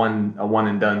not a one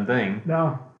and done thing.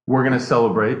 No. We're going to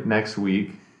celebrate next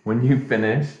week when you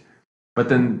finish. But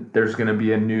then there's going to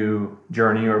be a new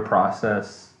journey or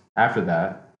process after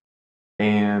that.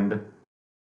 And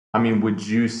I mean, would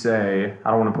you say,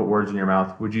 I don't want to put words in your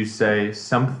mouth, would you say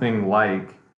something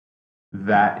like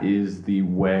that is the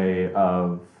way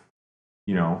of,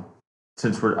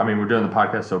 since we're doing the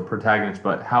podcast, so protagonist,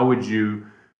 but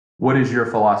what is your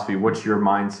philosophy? What's your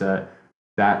mindset?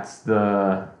 That's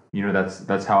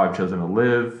that's how I've chosen to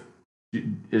live.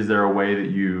 Is there a way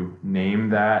that you name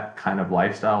that kind of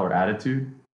lifestyle or attitude?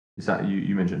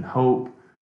 You mentioned hope.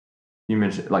 You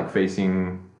mentioned like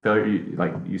facing failure.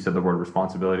 Like you said the word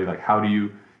responsibility. Like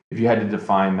if you had to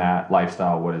define that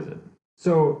lifestyle, what is it?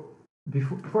 So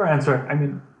before I answer,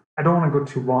 I don't want to go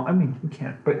too long. You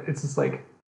can't, but it's just like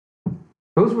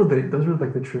those were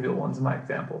like the trivial ones in my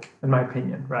example, in my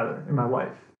opinion, rather, in my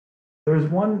life. There was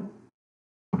one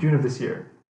June of this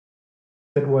year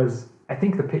that was, I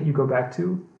think the pit you go back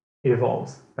to, it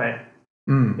evolves, right?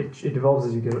 It evolves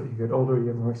as you get older, you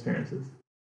get more experiences.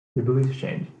 Your beliefs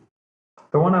change.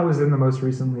 The one I was in the most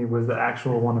recently was the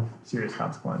actual one of serious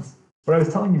consequence. What I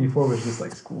was telling you before was just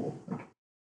like school. Like,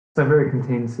 it's a very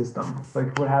contained system.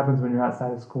 Like what happens when you're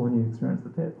outside of school and you experience the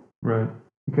pit. Right.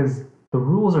 Because the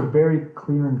rules are very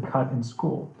clear and cut in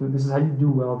school. This is how you do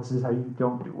well, this is how you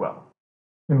don't do well.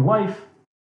 In life,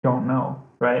 don't know,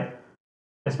 right?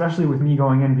 Especially with me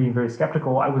going in being very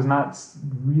skeptical, there was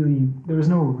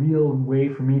no real way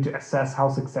for me to assess how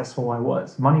successful I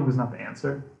was. Money was not the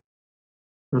answer.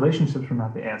 Relationships were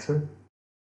not the answer.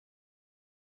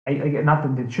 Not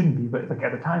that it shouldn't be, but like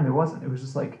at the time it wasn't. It was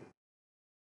just like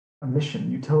a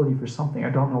mission, utility for something. I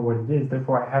don't know what it is,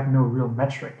 therefore I have no real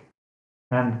metric.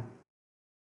 And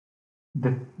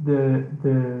the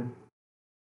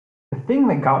thing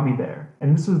that got me there,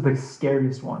 and this was the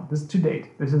scariest one, this to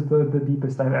date, this is the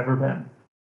deepest I've ever been.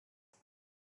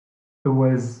 It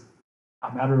was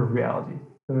a matter of reality.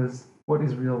 It was what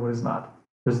is real, what is not.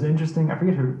 There's an interesting, I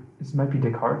forget who, this might be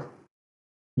Descartes.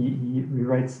 He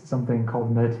writes something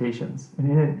called Meditations, and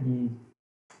in it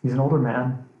he's an older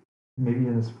man, maybe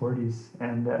in his 40s,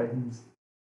 and he's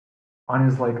on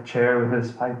his like chair with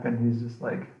his pipe, and he's just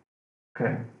like,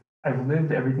 okay, I've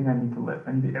lived everything I need to live.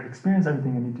 I've experienced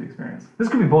everything I need to experience. This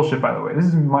could be bullshit, by the way. This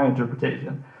is my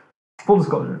interpretation. Full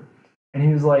disclosure. And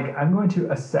he was like, I'm going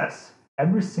to assess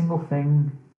every single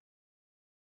thing.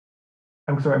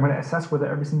 I'm going to assess whether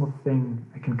every single thing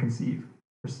I can perceive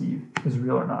is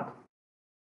real or not.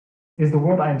 Is the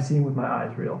world I am seeing with my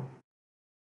eyes real?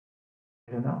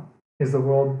 I don't know. Is the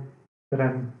world that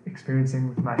I'm experiencing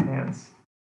with my hands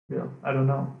real? I don't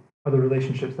know. Are the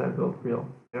relationships that I built real?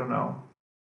 I don't know.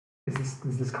 Is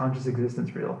this conscious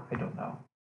existence real? I don't know.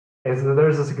 And so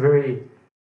there's this very,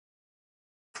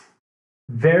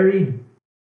 very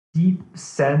deep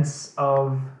sense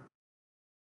of,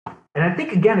 and I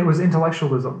think again it was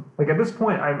intellectualism. Like at this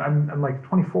point, I'm like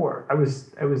 24. I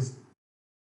was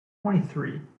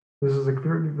 23. This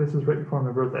was right before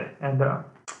my birthday, and I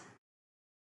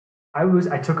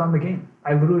took on the game.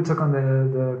 I literally took on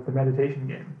the meditation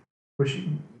game, which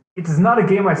it is not a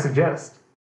game I suggest.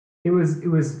 It was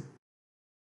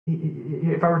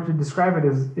if I were to describe it,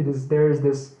 there is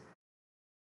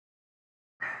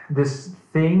this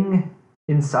thing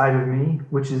inside of me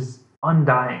which is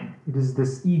undying. It is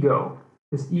this ego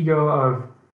of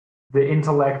the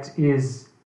intellect is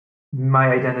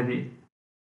my identity.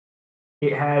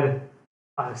 It had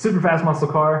a super fast muscle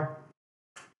car,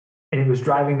 and it was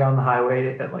driving down the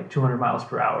highway at like 200 miles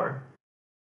per hour.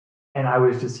 And I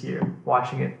was just here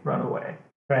watching it run away,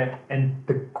 right? And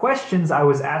the questions I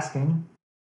was asking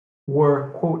were,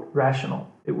 quote, rational.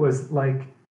 It was like,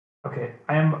 okay,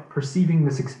 I am perceiving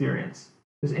this experience,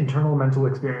 this internal mental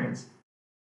experience.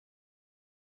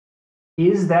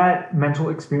 Is that mental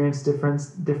experience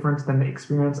different than the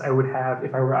experience I would have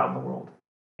if I were out in the world?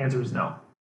 Answer is no.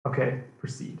 Okay,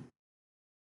 proceed.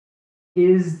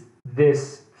 Is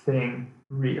this thing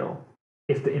real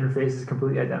if the interface is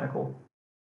completely identical?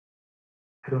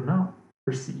 I don't know.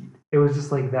 Proceed. It was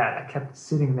just like that. I kept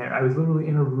sitting there. I was literally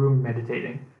in a room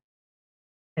meditating.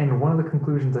 And one of the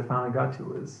conclusions I finally got to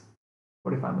was,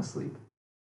 what if I'm asleep?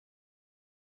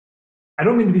 I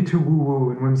don't mean to be too woo-woo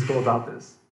and whimsical about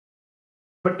this,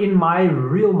 but in my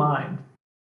real mind,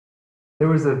 there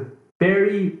was a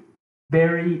very,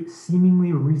 very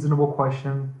seemingly reasonable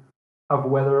question of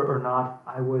whether or not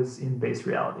I was in base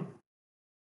reality.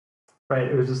 Right?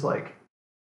 It was just like,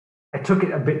 I took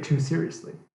it a bit too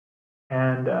seriously.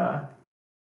 And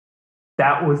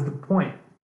that was the point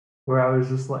where I was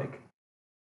just like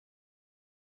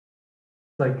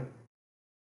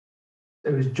I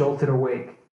was jolted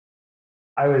awake.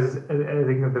 I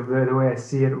think the way I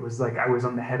see it, it was like I was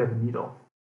on the head of a needle.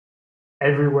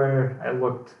 Everywhere I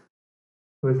looked,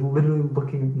 I was literally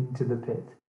looking into the pit.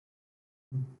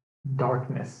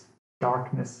 Darkness. There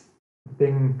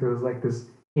was like this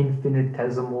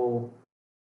infinitesimal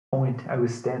point I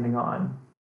was standing on,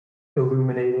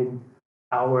 illuminating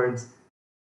outwards.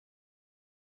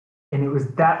 And it was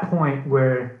that point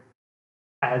where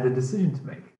I had the decision to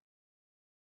make.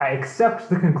 I accept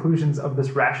the conclusions of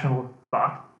this rational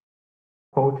thought,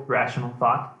 quote, rational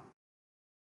thought,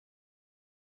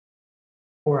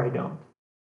 or I don't.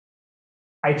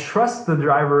 I trust the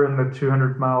driver in the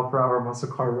 200 mile per hour muscle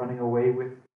car running away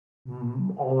with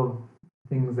all of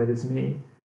things that is me.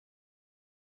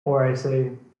 Or I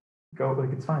say, go,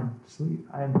 like, it's fine, sleep,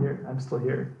 I am here, I'm still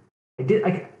here. I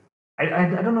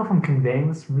don't know if I'm conveying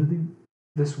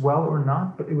this well or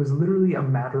not, but it was literally a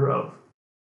matter of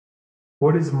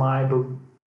what is my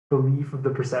belief of the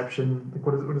perception, like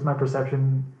what is my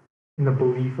perception in the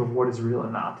belief of what is real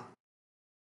and not.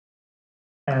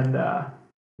 And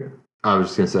I was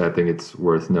just gonna say, I think it's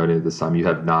worth noting at this time you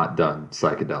have not done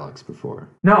psychedelics before.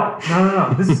 No.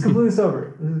 This is completely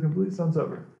sober. This is completely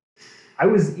sober. I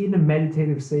was in a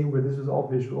meditative state where this was all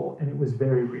visual, and it was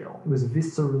very real. It was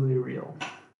viscerally real.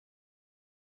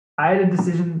 I had a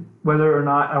decision whether or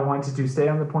not I wanted to stay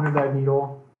on the point of that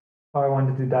needle or I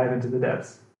wanted to dive into the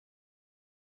depths.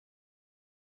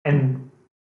 And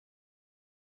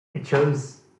it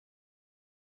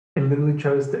literally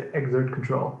chose to exert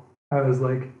control. I was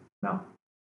like, no.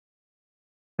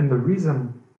 And the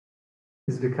reason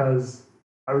is because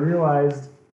I realized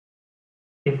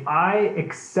if I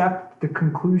accept the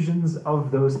conclusions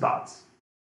of those thoughts,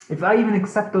 if I even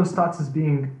accept those thoughts as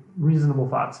being reasonable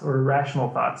thoughts or rational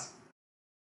thoughts,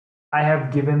 I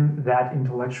have given that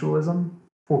intellectualism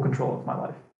full control of my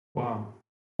life. Wow.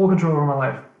 Full control over my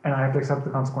life, and I have to accept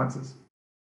the consequences.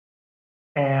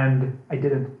 And I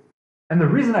didn't. And the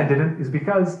reason I didn't is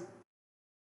because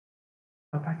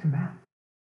I went back to math.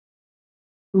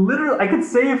 Literally, I could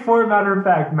say, for a matter of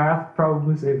fact, math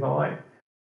probably saved my life.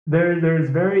 There are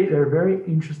very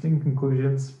interesting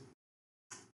conclusions.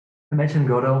 I mentioned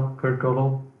Kurt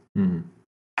Gödel. Mhm.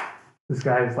 This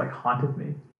guy has like haunted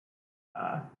me.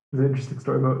 It's an interesting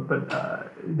story about, but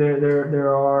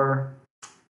there are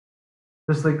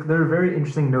there are very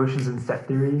interesting notions in set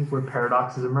theory where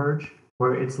paradoxes emerge,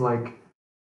 where it's like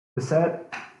the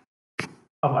set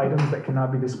of items that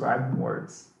cannot be described in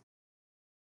words.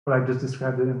 But I've just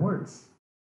described it in words.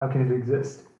 How can it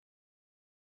exist?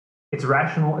 It's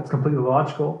rational, it's completely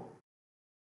logical,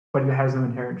 but it has no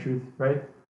inherent truth, right?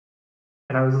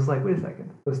 And I was just like, wait a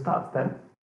second, those thoughts,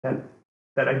 that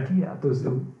idea, those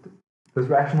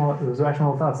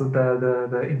rational thoughts,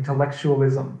 the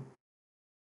intellectualism.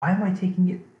 Why am I taking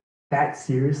it that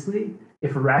seriously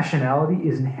if rationality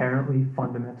is inherently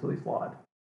fundamentally flawed?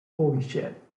 Holy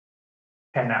shit.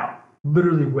 And now,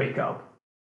 literally wake up.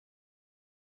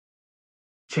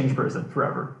 Change person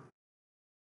forever.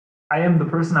 I am the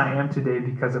person I am today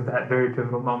because of that very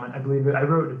pivotal moment. I believe I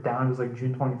wrote it down. It was like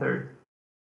June 23rd.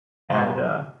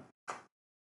 And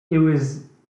it was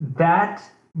that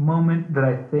moment that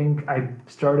I think I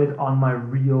started on my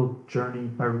real journey,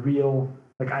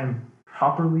 I'm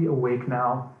properly awake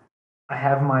now. I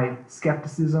have my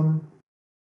skepticism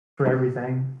for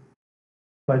everything.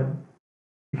 But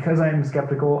because I am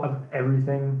skeptical of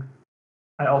everything,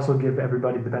 I also give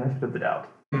everybody the benefit of the doubt.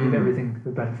 I give everything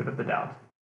the benefit of the doubt.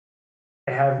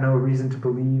 I have no reason to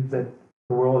believe that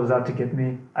the world is out to get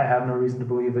me. I have no reason to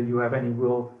believe that you have any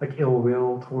ill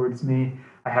will towards me.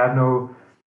 I have no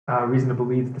reason to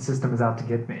believe that the system is out to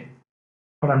get me.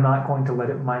 But I'm not going to let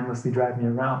it mindlessly drive me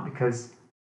around because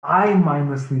I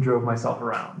mindlessly drove myself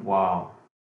around. Wow.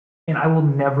 And I will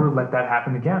never let that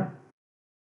happen again.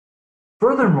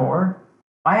 Furthermore,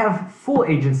 I have full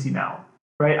agency now,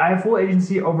 right? I have full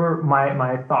agency over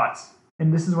my thoughts.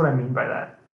 And this is what I mean by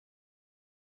that.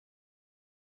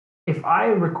 If I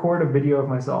record a video of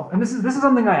myself, and this is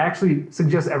something I actually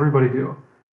suggest everybody do.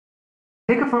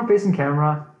 Take a front-facing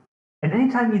camera, and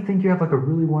anytime you think you have like a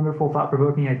really wonderful,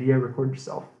 thought-provoking idea, record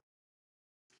yourself.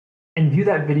 And view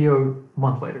that video a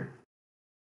month later.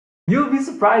 You'll be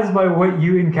surprised by what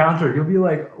you encounter. You'll be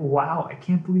like, wow, I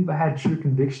can't believe I had true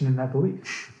conviction in that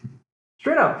belief.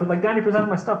 Straight up, for like 90% of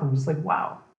my stuff, I'm just like,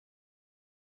 wow.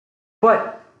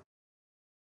 But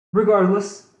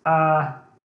regardless,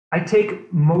 I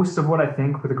take most of what I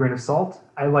think with a grain of salt.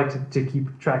 I like to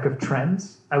keep track of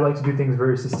trends. I like to do things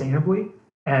very sustainably.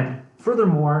 And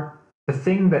furthermore, the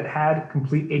thing that had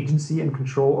complete agency and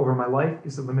control over my life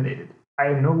is eliminated. I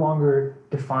am no longer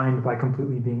defined by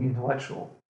completely being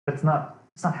intellectual. It's not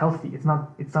healthy. It's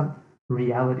not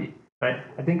reality, right?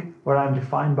 I think what I'm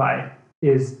defined by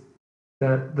is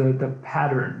the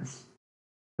patterns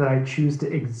that I choose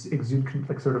to exude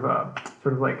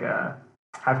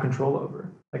have control over.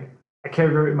 Like, I care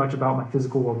very much about my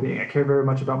physical well-being. I care very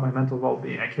much about my mental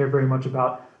well-being. I care very much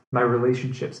about my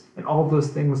relationships. And all of those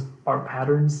things are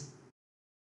patterns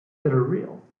that are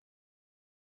real.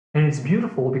 And it's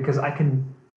beautiful because I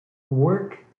can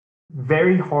work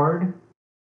very hard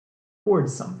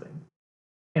towards something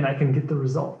and I can get the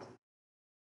result.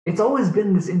 It's always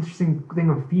been this interesting thing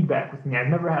of feedback with me. I've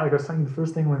never had, like I was telling you the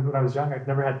first thing when I was young, I've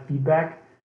never had feedback.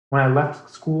 When I left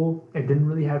school, I didn't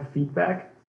really have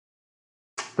feedback.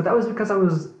 But that was because I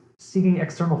was seeking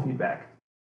external feedback.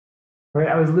 Right?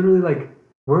 I was literally like,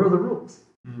 where are the rules?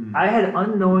 I had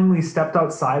unknowingly stepped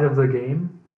outside of the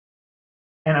game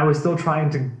and I was still trying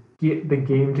to get the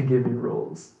game to give me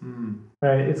rules.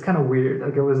 Right? It's kind of weird.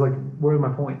 Like, it was like, where are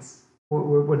my points?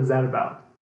 What is that about?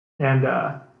 And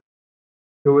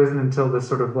it wasn't until this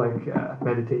sort of like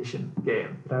meditation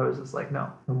game that I was just like,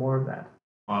 no more of that.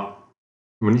 Wow.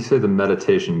 When you say the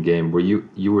meditation game, were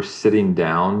you were sitting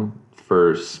down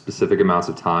for specific amounts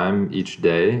of time each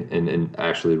day and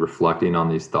actually reflecting on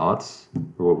these thoughts?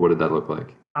 Or what did that look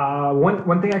like?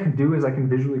 One thing I can do is I can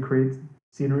visually create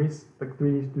sceneries, like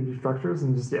 3D structures,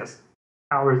 and just, yes,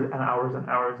 hours and hours and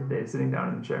hours a day sitting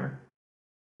down in a chair,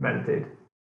 meditate.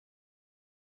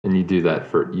 And you do that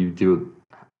you do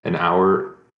an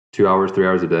hour, 2 hours, 3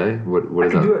 hours a day? What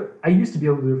is that? I can do it. I used to be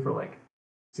able to do it for like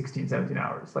 16, 17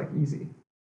 hours, like easy.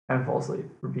 And fall asleep,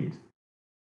 repeat.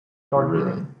 Dark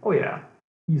room. Oh yeah,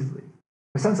 easily.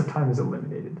 The sense of time is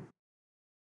eliminated.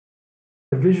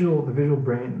 The visual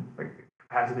brain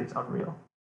capacity is unreal.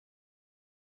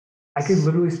 I could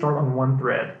literally start on one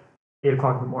thread, 8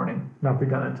 o'clock in the morning, not be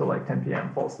done until like 10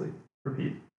 p.m. Fall asleep,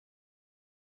 repeat.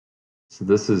 So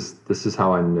this is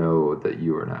how I know that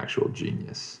you are an actual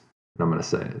genius. And I'm going to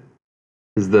say it.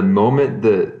 Is the moment,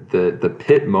 the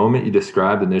pit moment you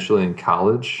described initially in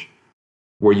college,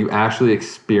 where you actually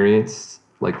experienced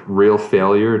like real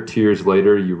failure. 2 years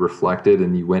later, you reflected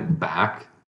and you went back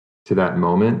to that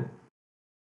moment.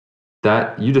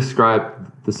 that you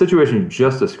described the situation you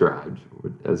just described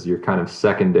as your kind of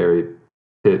secondary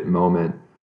pit moment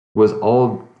was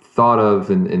all thought of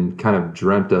and kind of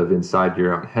dreamt of inside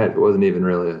your own head. It wasn't even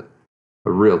really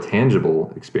a real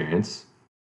tangible experience.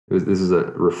 This is a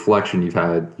reflection you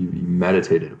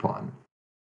meditated upon.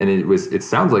 And it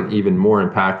sounds like even more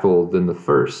impactful than the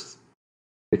first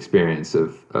experience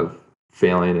of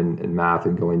failing in math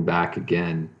and going back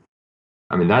again.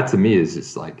 I mean, that to me is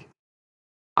just like,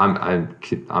 I'm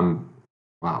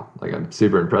wow, like I'm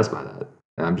super impressed by that.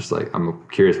 And I'm just like, I'm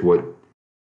curious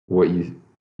what you.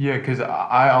 Yeah, because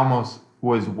I almost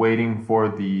was waiting for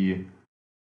the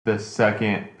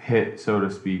second hit, so to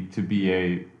speak, to be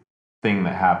a thing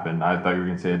that happened. I thought you were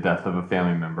going to say a death of a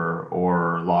family member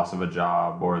or loss of a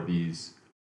job or these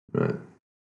Right.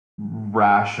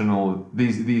 rational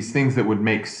these things that would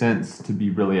make sense to be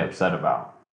really upset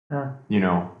about. Yeah. You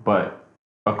know, but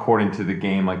according to the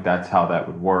game, like that's how that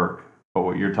would work. But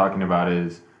what you're talking about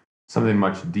is something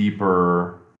much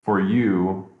deeper for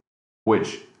you,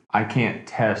 which I can't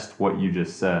test what you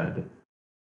just said.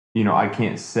 You know, I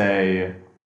can't say,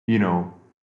 you know,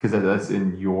 because that's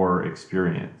in your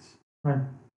experience. Right.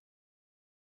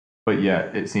 But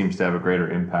yet it seems to have a greater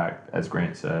impact, as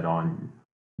Grant said, on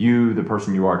you, the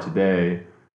person you are today,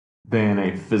 than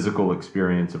a physical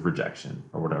experience of rejection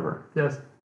or whatever. Yes.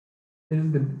 It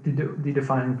is the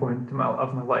defining point of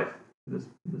my life at this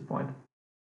point.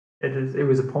 It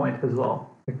was a point as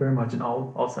well, like very much in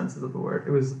all senses of the word.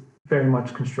 It was very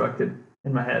much constructed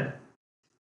in my head.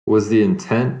 Was the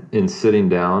intent in sitting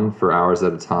down for hours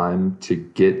at a time to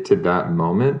get to that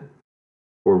moment?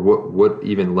 Or what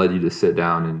even led you to sit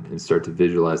down and start to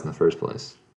visualize in the first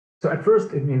place? So at first,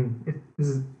 I mean, this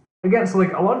is, again, so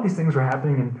like a lot of these things were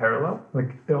happening in parallel.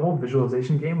 Like the whole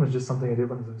visualization game was just something I did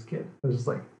when I was a kid. I was just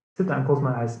like, sit down, close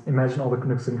my eyes, imagine all the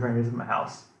nooks and crannies of my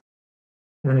house.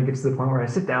 And then it gets to the point where I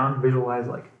sit down, visualize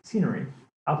like scenery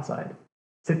outside,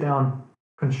 sit down,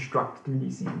 construct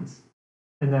 3D scenes,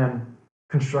 and then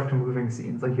construct moving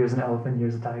scenes. Like here's an elephant,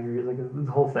 here's a tiger, here's like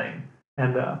the whole thing.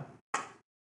 And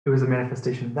it was a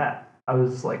manifestation of that. I was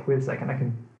just like, wait a second, I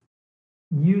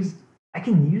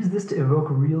can use this to evoke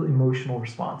a real emotional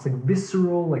response, like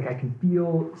visceral, like I can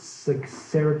feel like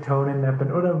serotonin,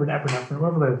 epinephrine,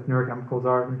 whatever the neurochemicals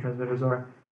are, neurotransmitters are,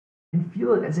 and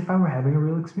feel it as if I were having a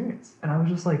real experience. And I was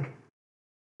just like,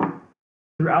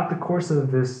 throughout the course of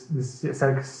this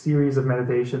series of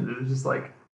meditations, it was just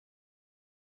like,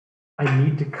 I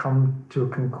need to come to a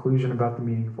conclusion about the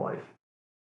meaning of life.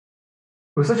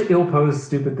 It was such an ill-posed,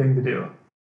 stupid thing to do.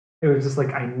 It was just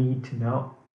like, I need to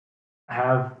know. I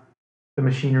have the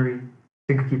machinery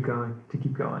to keep going.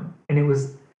 And it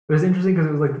was interesting because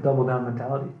it was like the double down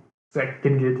mentality. It's like,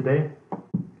 didn't get it today,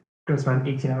 I'm going to spend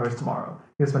 18 hours tomorrow.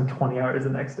 I'm going to spend 20 hours the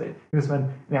next day. I'm just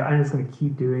going to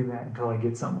keep doing that until I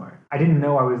get somewhere. I didn't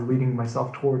know I was leading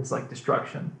myself towards like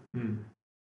destruction. And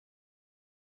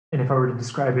if I were to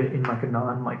describe it in like a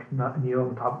not needle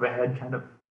on the top of a head kind of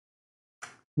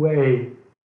way,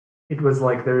 it was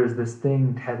like there's this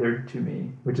thing tethered to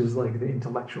me, which is like the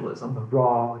intellectualism, the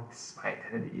raw, like, this is my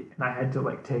identity. And I had to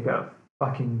like take a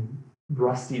fucking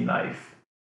rusty knife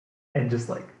and just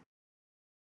like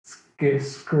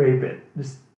scrape it,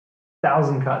 just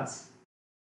 1,000 cuts,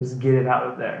 just get it out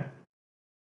of there.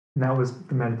 And that was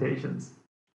the meditations.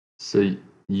 So you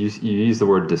use the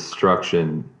word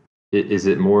destruction. Is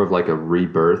it more of like a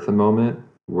rebirth, a moment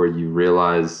where you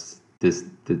realize this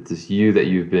you that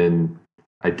you've been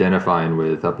identifying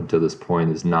with up until this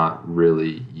point is not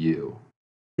really you?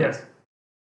 Yes.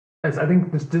 Yes, I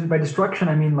think by destruction,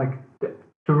 I mean like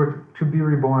to be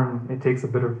reborn, it takes a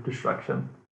bit of destruction,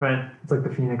 right? It's like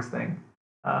the Phoenix thing.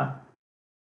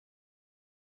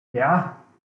 Yeah.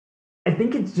 I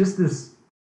think it's just this,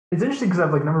 it's interesting because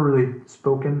I've like never really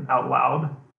spoken out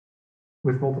loud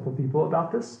with multiple people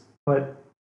about this, but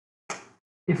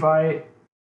if I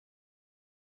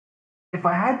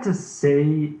had to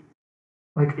say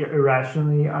like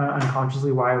irrationally,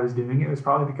 unconsciously why I was doing it, it was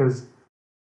probably because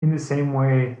in the same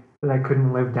way that I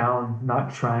couldn't live down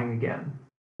not trying again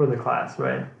for the class,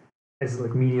 right? As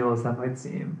like menial as that might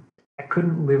seem, I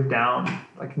couldn't live down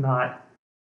like not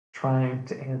trying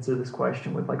to answer this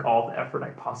question with like all the effort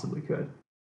I possibly could.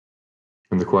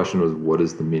 And the question was, what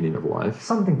is the meaning of life?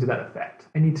 Something to that effect.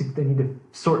 I need to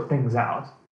sort things out.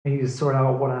 I need to sort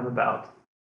out what I'm about.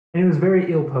 And it was very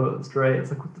ill-posed, right? It's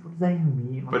like, what does that even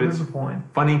mean? Like, But where's it's the point?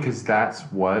 funny because that's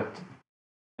what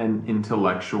an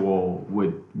intellectual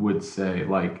would say,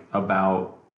 like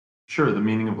about, sure, the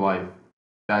meaning of life.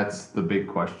 That's the big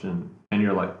question. And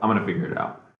you're like, I'm going to figure it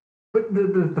out. But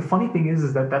the funny thing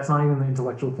is that that's not even the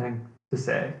intellectual thing to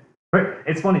say, right?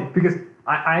 It's funny because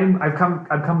I've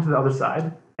come to the other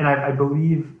side, and I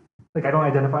believe, like, I don't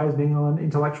identify as being an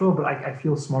intellectual, but I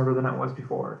feel smarter than I was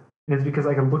before, and it's because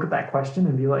I can look at that question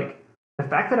and be like, the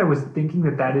fact that I was thinking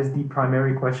that that is the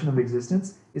primary question of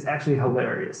existence is actually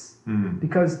hilarious,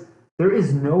 because there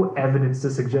is no evidence to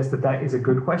suggest that that is a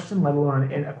good question, let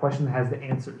alone a question that has the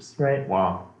answers, right?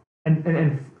 Wow.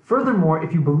 And furthermore,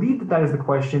 if you believe that that is the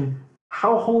question,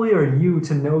 how holy are you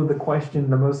to know the question,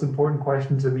 the most important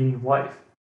question to the meaning of life?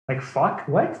 Like, fuck,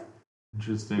 what?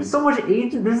 Interesting. There's so much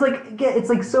age. There's like, again, it's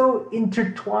like so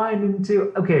intertwined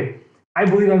into, okay, I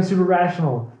believe I'm super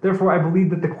rational. Therefore, I believe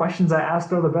that the questions I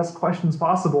ask are the best questions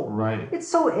possible. Right. It's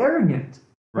so arrogant,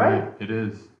 right? It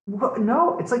is.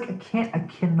 No, it's like I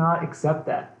cannot accept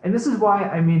that. And this is why,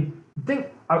 I mean,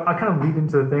 I kind of lead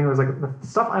into the thing. I was like, the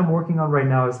stuff I'm working on right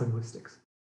now is linguistics.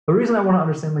 The reason I want to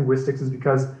understand linguistics is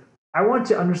because I want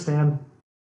to understand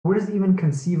what is even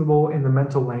conceivable in the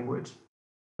mental language,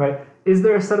 right? Is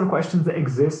there a set of questions that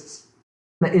exists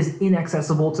that is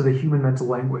inaccessible to the human mental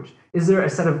language? Is there a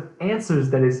set of answers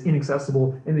that is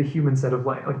inaccessible in the human set of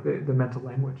like the mental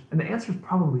language? And the answer is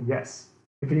probably yes.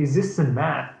 If it exists in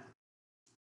math,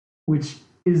 which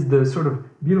is the sort of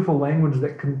beautiful language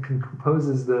that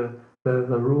composes the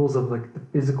rules of like the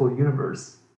physical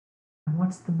universe, and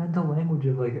what's the mental language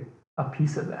of like a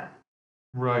piece of that?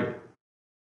 Right.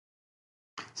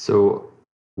 So,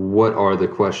 what are the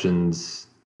questions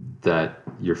that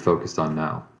you're focused on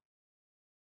now?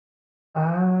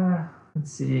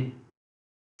 Let's see.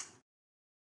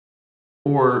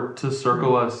 Or to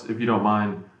circle us, if you don't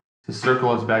mind, to circle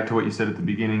us back to what you said at the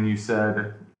beginning. You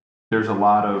said there's a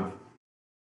lot of,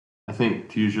 I think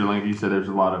to use your language, you said there's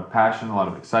a lot of passion, a lot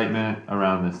of excitement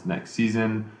around this next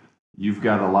season. You've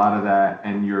got a lot of that,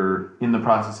 and you're in the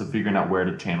process of figuring out where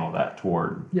to channel that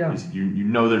toward. Yeah. You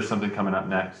know there's something coming up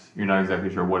next. You're not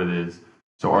exactly sure what it is.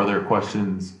 So are there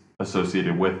questions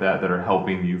associated with that are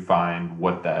helping you find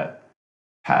what that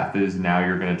path is? Now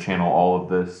you're going to channel all of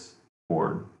this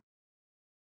toward.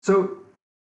 So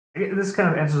this kind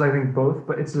of answers, I think, both,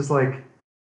 but it's just like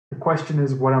the question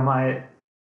is, what am I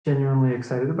genuinely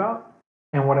excited about,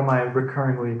 and what am I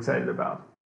recurringly excited about?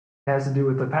 It has to do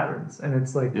with the patterns, and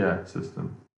it's like,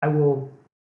 System. I will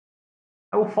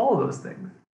follow those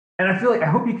things, and I feel like, I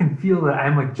hope you can feel that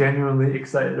I'm like genuinely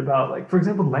excited about, like, for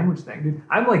example, the language thing, dude.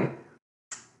 I'm like,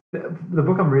 the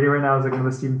book I'm reading right now is like one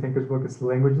of the Steven Pinker's book. It's The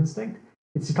Language Instinct.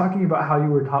 It's talking about how you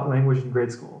were taught language in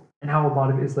grade school, and how a lot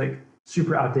of it is like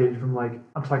super outdated from, like,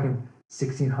 I'm talking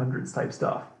 1600s type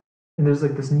stuff. And there's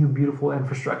like this new beautiful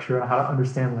infrastructure on how to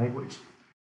understand language.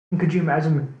 And could you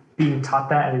imagine being taught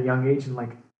that at a young age and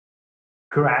like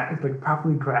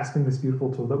properly grasping this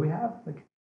beautiful tool that we have? Like,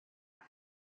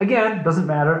 again, doesn't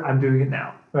matter. I'm doing it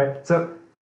now, right? So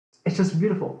it's just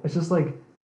beautiful. It's just like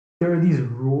there are these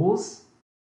rules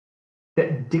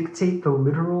that dictate the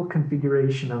literal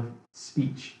configuration of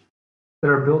speech that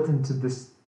are built into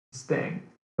this thing,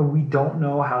 and we don't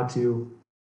know how to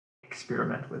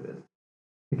experiment with it,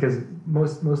 because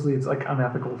mostly it's like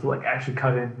unethical to like actually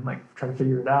cut in and like try to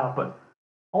figure it out. But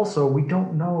also, we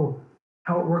don't know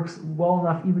how it works well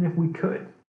enough, even if we could.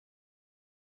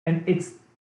 And it's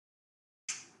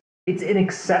an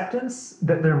acceptance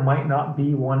that there might not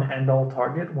be one end-all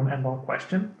target, one end-all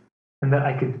question, and that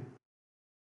I could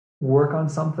work on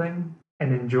something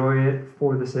and enjoy it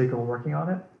for the sake of working on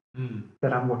it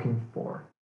that I'm looking for.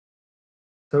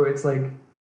 So it's like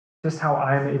just how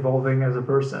I'm evolving as a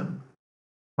person.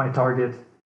 My target is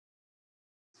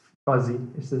fuzzy.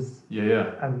 It's just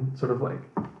I'm sort of like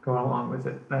going along with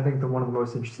it. And I think that one of the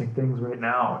most interesting things right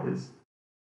now is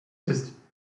just,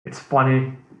 it's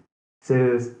funny to say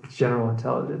this, it's general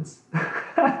intelligence.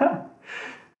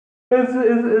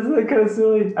 It's like kind of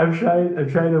silly. I'm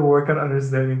trying to work on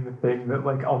understanding the thing that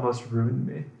like almost ruined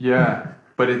me. Yeah,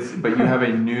 but you have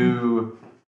a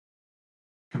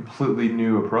completely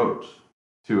new approach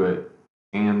to it,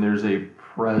 and there's a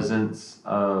presence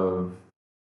of,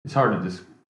 it's hard to just,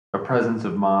 a presence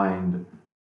of mind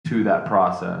to that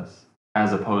process,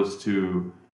 as opposed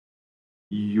to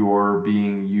you're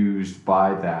being used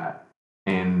by that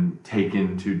and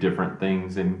taken to different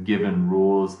things and given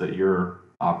rules that you're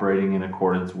operating in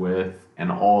accordance with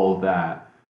and all of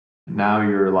that. Now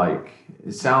you're like,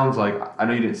 it sounds like, I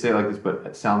know you didn't say it like this, but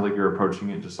it sounds like you're approaching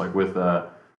it just like with a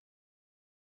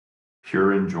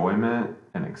pure enjoyment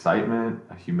and excitement,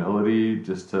 a humility,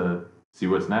 just to see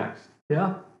what's next.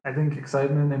 Yeah, I think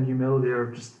excitement and humility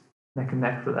are just neck and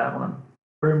neck for that one.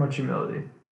 Very much humility.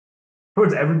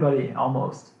 Towards everybody,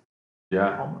 almost.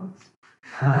 Yeah.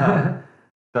 Almost.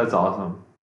 That's awesome.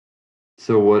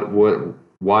 So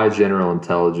why general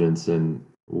intelligence, and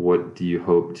what do you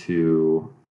hope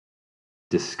to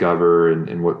discover,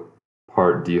 and what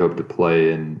part do you hope to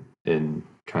play in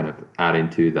kind of adding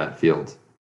to that field?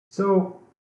 So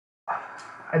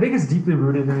I think it's deeply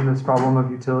rooted in this problem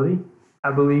of utility.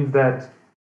 I believe that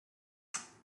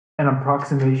an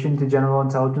approximation to general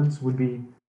intelligence would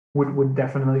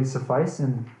definitely suffice,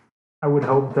 and I would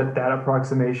hope that that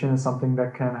approximation is something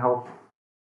that can help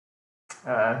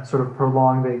sort of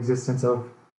prolong the existence of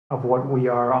what we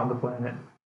are on the planet.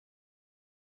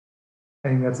 I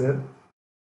think that's it.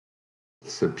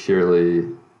 So purely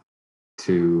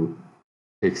to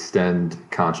extend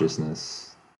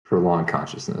consciousness, prolong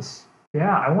consciousness.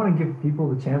 Yeah, I want to give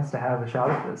people the chance to have a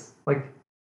shot at this. Like,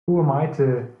 who am I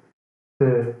to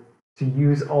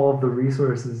use all of the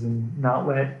resources and not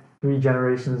let 3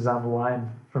 generations down the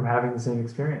line from having the same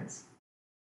experience?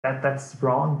 That's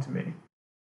wrong to me.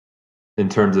 In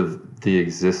terms of the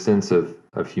existence of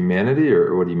humanity,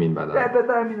 or what do you mean by that?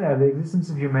 I mean, the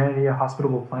existence of humanity, a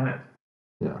hospitable planet.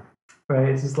 Yeah. Right?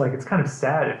 It's just like, it's kind of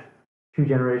sad if 2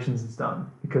 generations is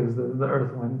done because the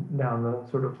Earth went down the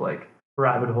sort of like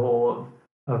rabbit hole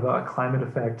of climate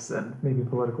effects and maybe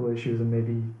political issues and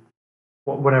maybe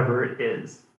whatever it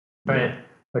is, right? Yeah.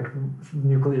 Like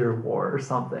nuclear war or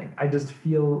something. I just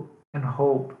feel and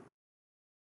hope,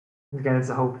 again, it's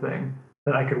a hope thing,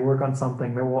 that I could work on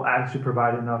something that will actually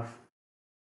provide enough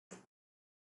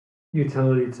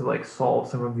utility to like solve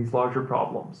some of these larger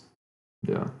problems.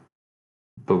 Yeah.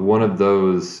 But one of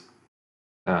those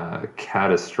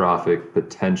catastrophic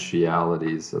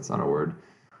potentialities, that's not a word,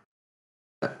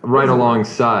 right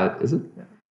alongside, is it? Yeah.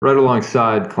 Right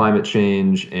alongside climate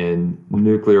change and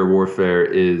nuclear warfare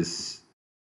is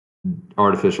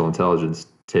artificial intelligence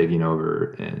taking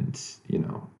over and,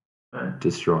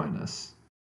 destroying us,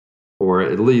 or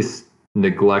at least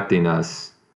neglecting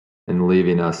us and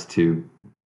leaving us to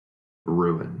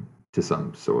ruin to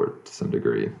some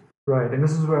degree. Right, and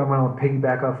this is where I'm going to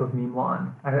piggyback off of Meme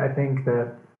I think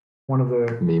that one of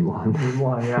the Meme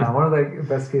yeah, one of the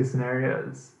best case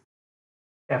scenarios,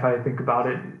 if I think about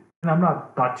it, and I'm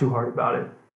not thought too hard about it,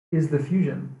 is the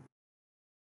fusion.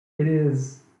 It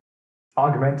is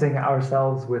augmenting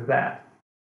ourselves with that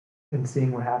and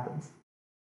seeing what happens.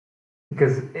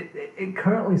 Because it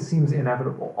currently seems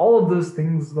inevitable. All of those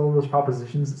things, all those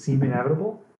propositions seem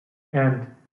inevitable, and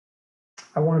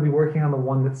I want to be working on the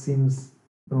one that seems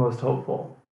the most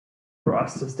hopeful for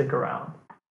us to stick around,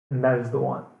 and that is the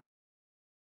one.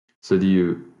 So do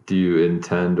you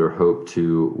intend or hope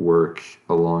to work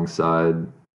alongside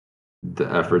the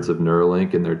efforts of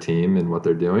Neuralink and their team and what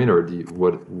they're doing, or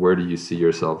where do you see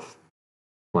yourself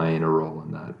playing a role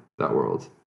in that world?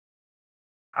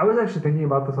 I was actually thinking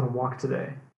about this on a walk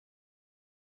today.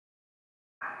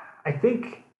 I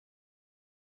think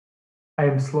I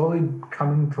am slowly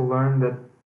coming to learn that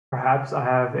perhaps I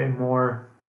have a more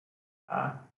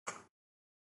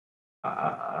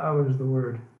what is the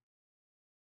word?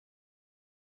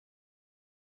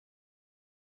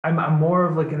 I'm more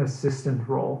of like an assistant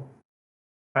role,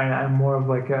 right? I'm more of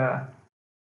like a,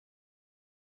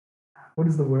 what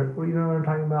is the word? Well, you know what I'm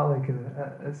talking about? Like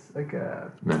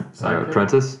a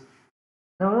apprentice?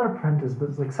 No, not apprentice, but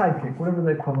it's like sidekick, whatever the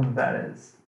equivalent of that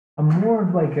is. I'm more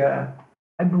of like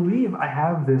I believe I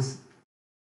have this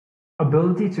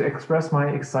ability to express my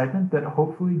excitement that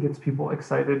hopefully gets people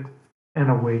excited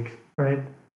and awake, right?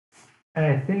 And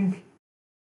I think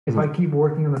if I keep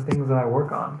working on the things that I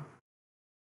work on,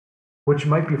 which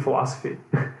might be philosophy,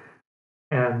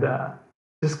 and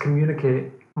just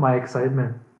communicate my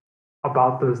excitement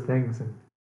about those things and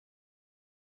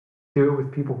do it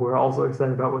with people who are also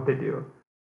excited about what they do.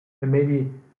 And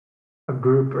maybe a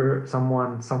group or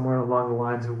someone somewhere along the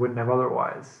lines who wouldn't have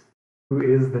otherwise, who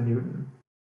is the Newton,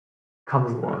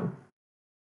 comes along.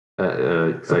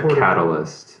 A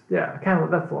catalyst. Yeah,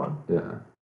 catalyst, that's the one. Yeah.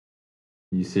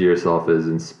 You see yourself as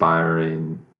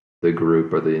inspiring the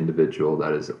group or the individual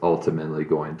that is ultimately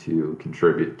going to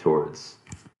contribute towards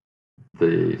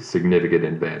the significant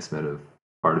advancement of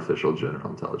artificial general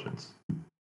intelligence.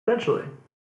 Essentially.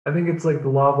 I think it's like the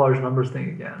law of large numbers thing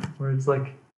again, where it's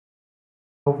like,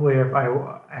 hopefully if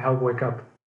I help wake up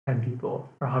 10 people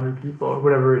or 100 people or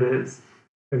whatever it is,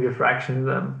 maybe a fraction of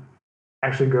them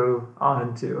actually go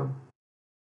on to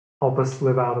help us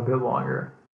live out a bit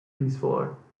longer,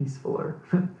 peacefuler,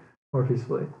 more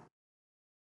peacefully.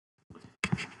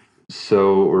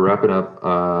 So we're wrapping up,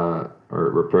 or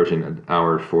we're approaching an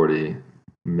hour 40.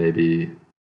 Maybe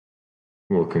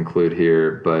we'll conclude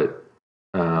here, but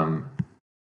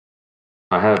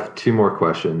I have 2 more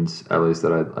questions, at least,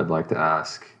 that I'd like to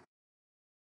ask.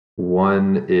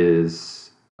 One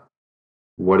is,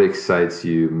 what excites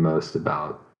you most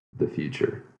about the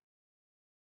future?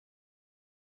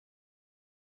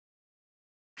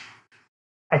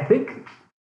 I think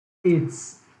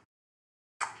it's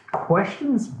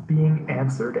questions being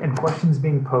answered and questions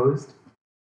being posed.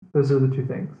 Those are the two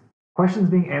things. Questions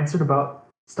being answered about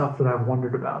stuff that I've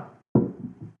wondered about.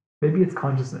 Maybe it's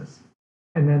consciousness.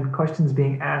 And then questions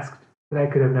being asked that I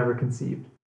could have never conceived.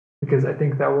 Because I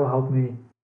think that will help me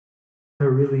to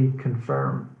really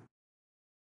confirm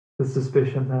the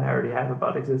suspicion that I already have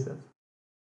about existence.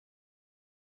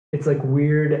 It's like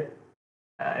weird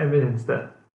evidence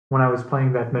that when I was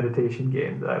playing that meditation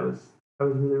game that I was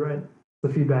really right. The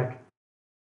feedback.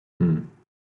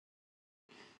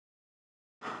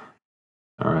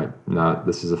 All right. Now,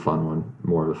 this is a fun one,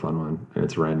 more of a fun one, and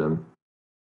it's random.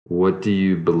 What do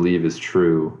you believe is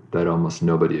true that almost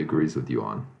nobody agrees with you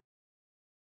on?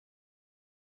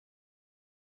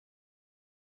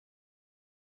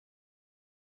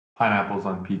 Pineapples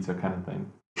on pizza kind of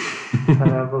thing.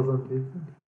 Pineapples on pizza.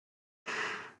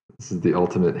 This is the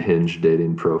ultimate Hinge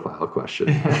dating profile question.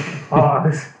 Oh,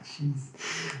 jeez.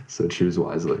 So choose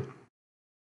wisely.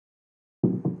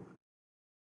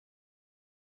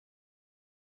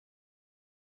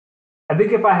 I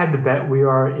think if I had to bet, we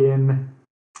are in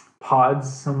pods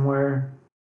somewhere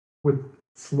with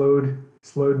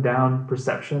slowed down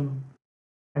perception,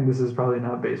 and this is probably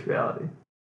not base reality.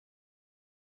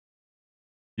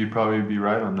 You'd probably be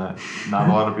right on that. Not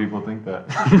a lot of people think that.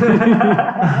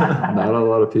 Not a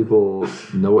lot of people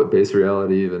know what base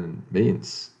reality even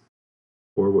means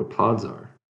or what pods are.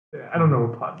 I don't know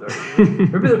what pods are.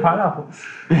 Maybe they're pineapples.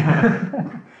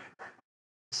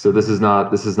 So this is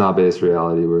not base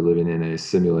reality. We're living in a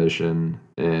simulation,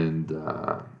 and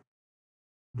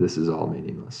this is all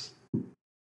meaningless.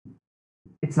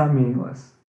 It's not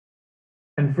meaningless.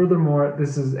 And furthermore,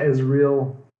 this is as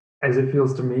real as it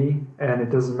feels to me, and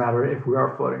it doesn't matter if we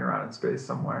are floating around in space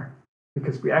somewhere,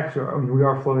 because we actually are. I mean, we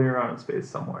are floating around in space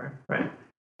somewhere, right? It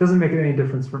doesn't make it any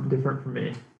different for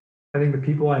me. I think the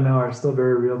people I know are still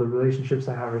very real. The relationships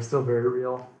I have are still very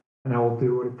real, and I will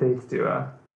do what it takes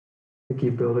to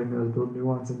keep building those, build new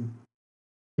ones, and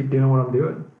keep doing what I'm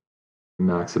doing.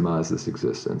 Maximize this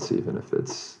existence, even if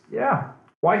it's... Yeah.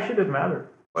 Why should it matter?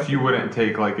 So you wouldn't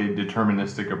take like a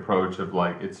deterministic approach of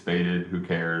like it's fated, who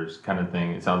cares kind of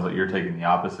thing. It sounds like you're taking the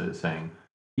opposite, saying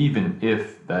even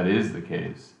if that is the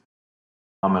case,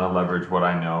 I'm going to leverage what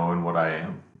I know and what I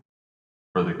am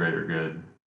for the greater good.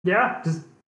 Yeah, just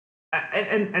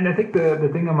and I think the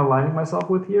thing I'm aligning myself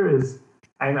with here is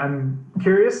I'm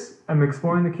curious. I'm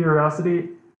exploring the curiosity,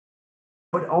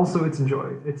 but also it's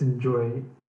enjoyment. It's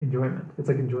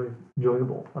like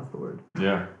enjoyable. That's the word.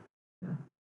 Yeah.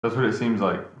 That's what it seems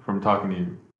like from talking to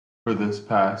you for this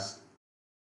past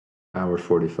hour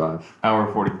 45.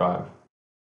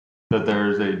 That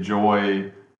there's a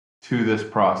joy to this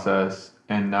process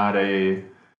and not a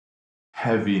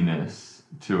heaviness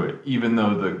to it, even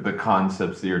though the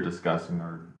concepts that you're discussing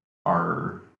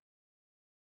are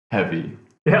heavy.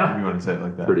 Yeah. If you want to say it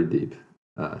like that. Pretty deep,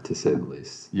 to say the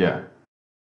least. Yeah.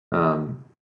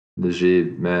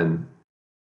 Najeeb, man,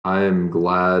 I am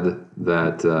glad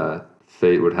that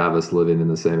fate would have us living in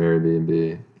the same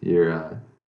Airbnb. You're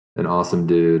an awesome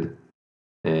dude,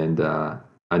 and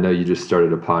I know you just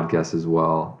started a podcast as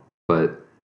well. But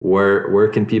where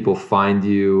can people find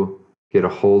you, get a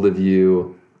hold of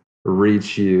you,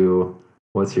 reach you?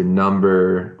 What's your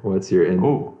number? What's your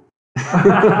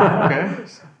Okay.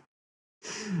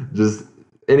 Just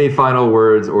any final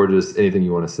words or just anything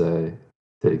you want to say.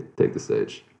 Take the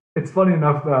stage. It's funny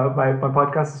enough. My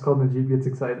podcast is called Najeeb Gets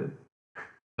Excited.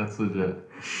 That's legit.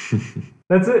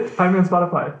 That's it. Find me on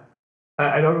Spotify.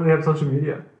 I don't really have social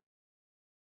media.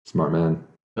 Smart man.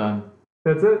 Done.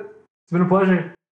 That's it. It's been a pleasure.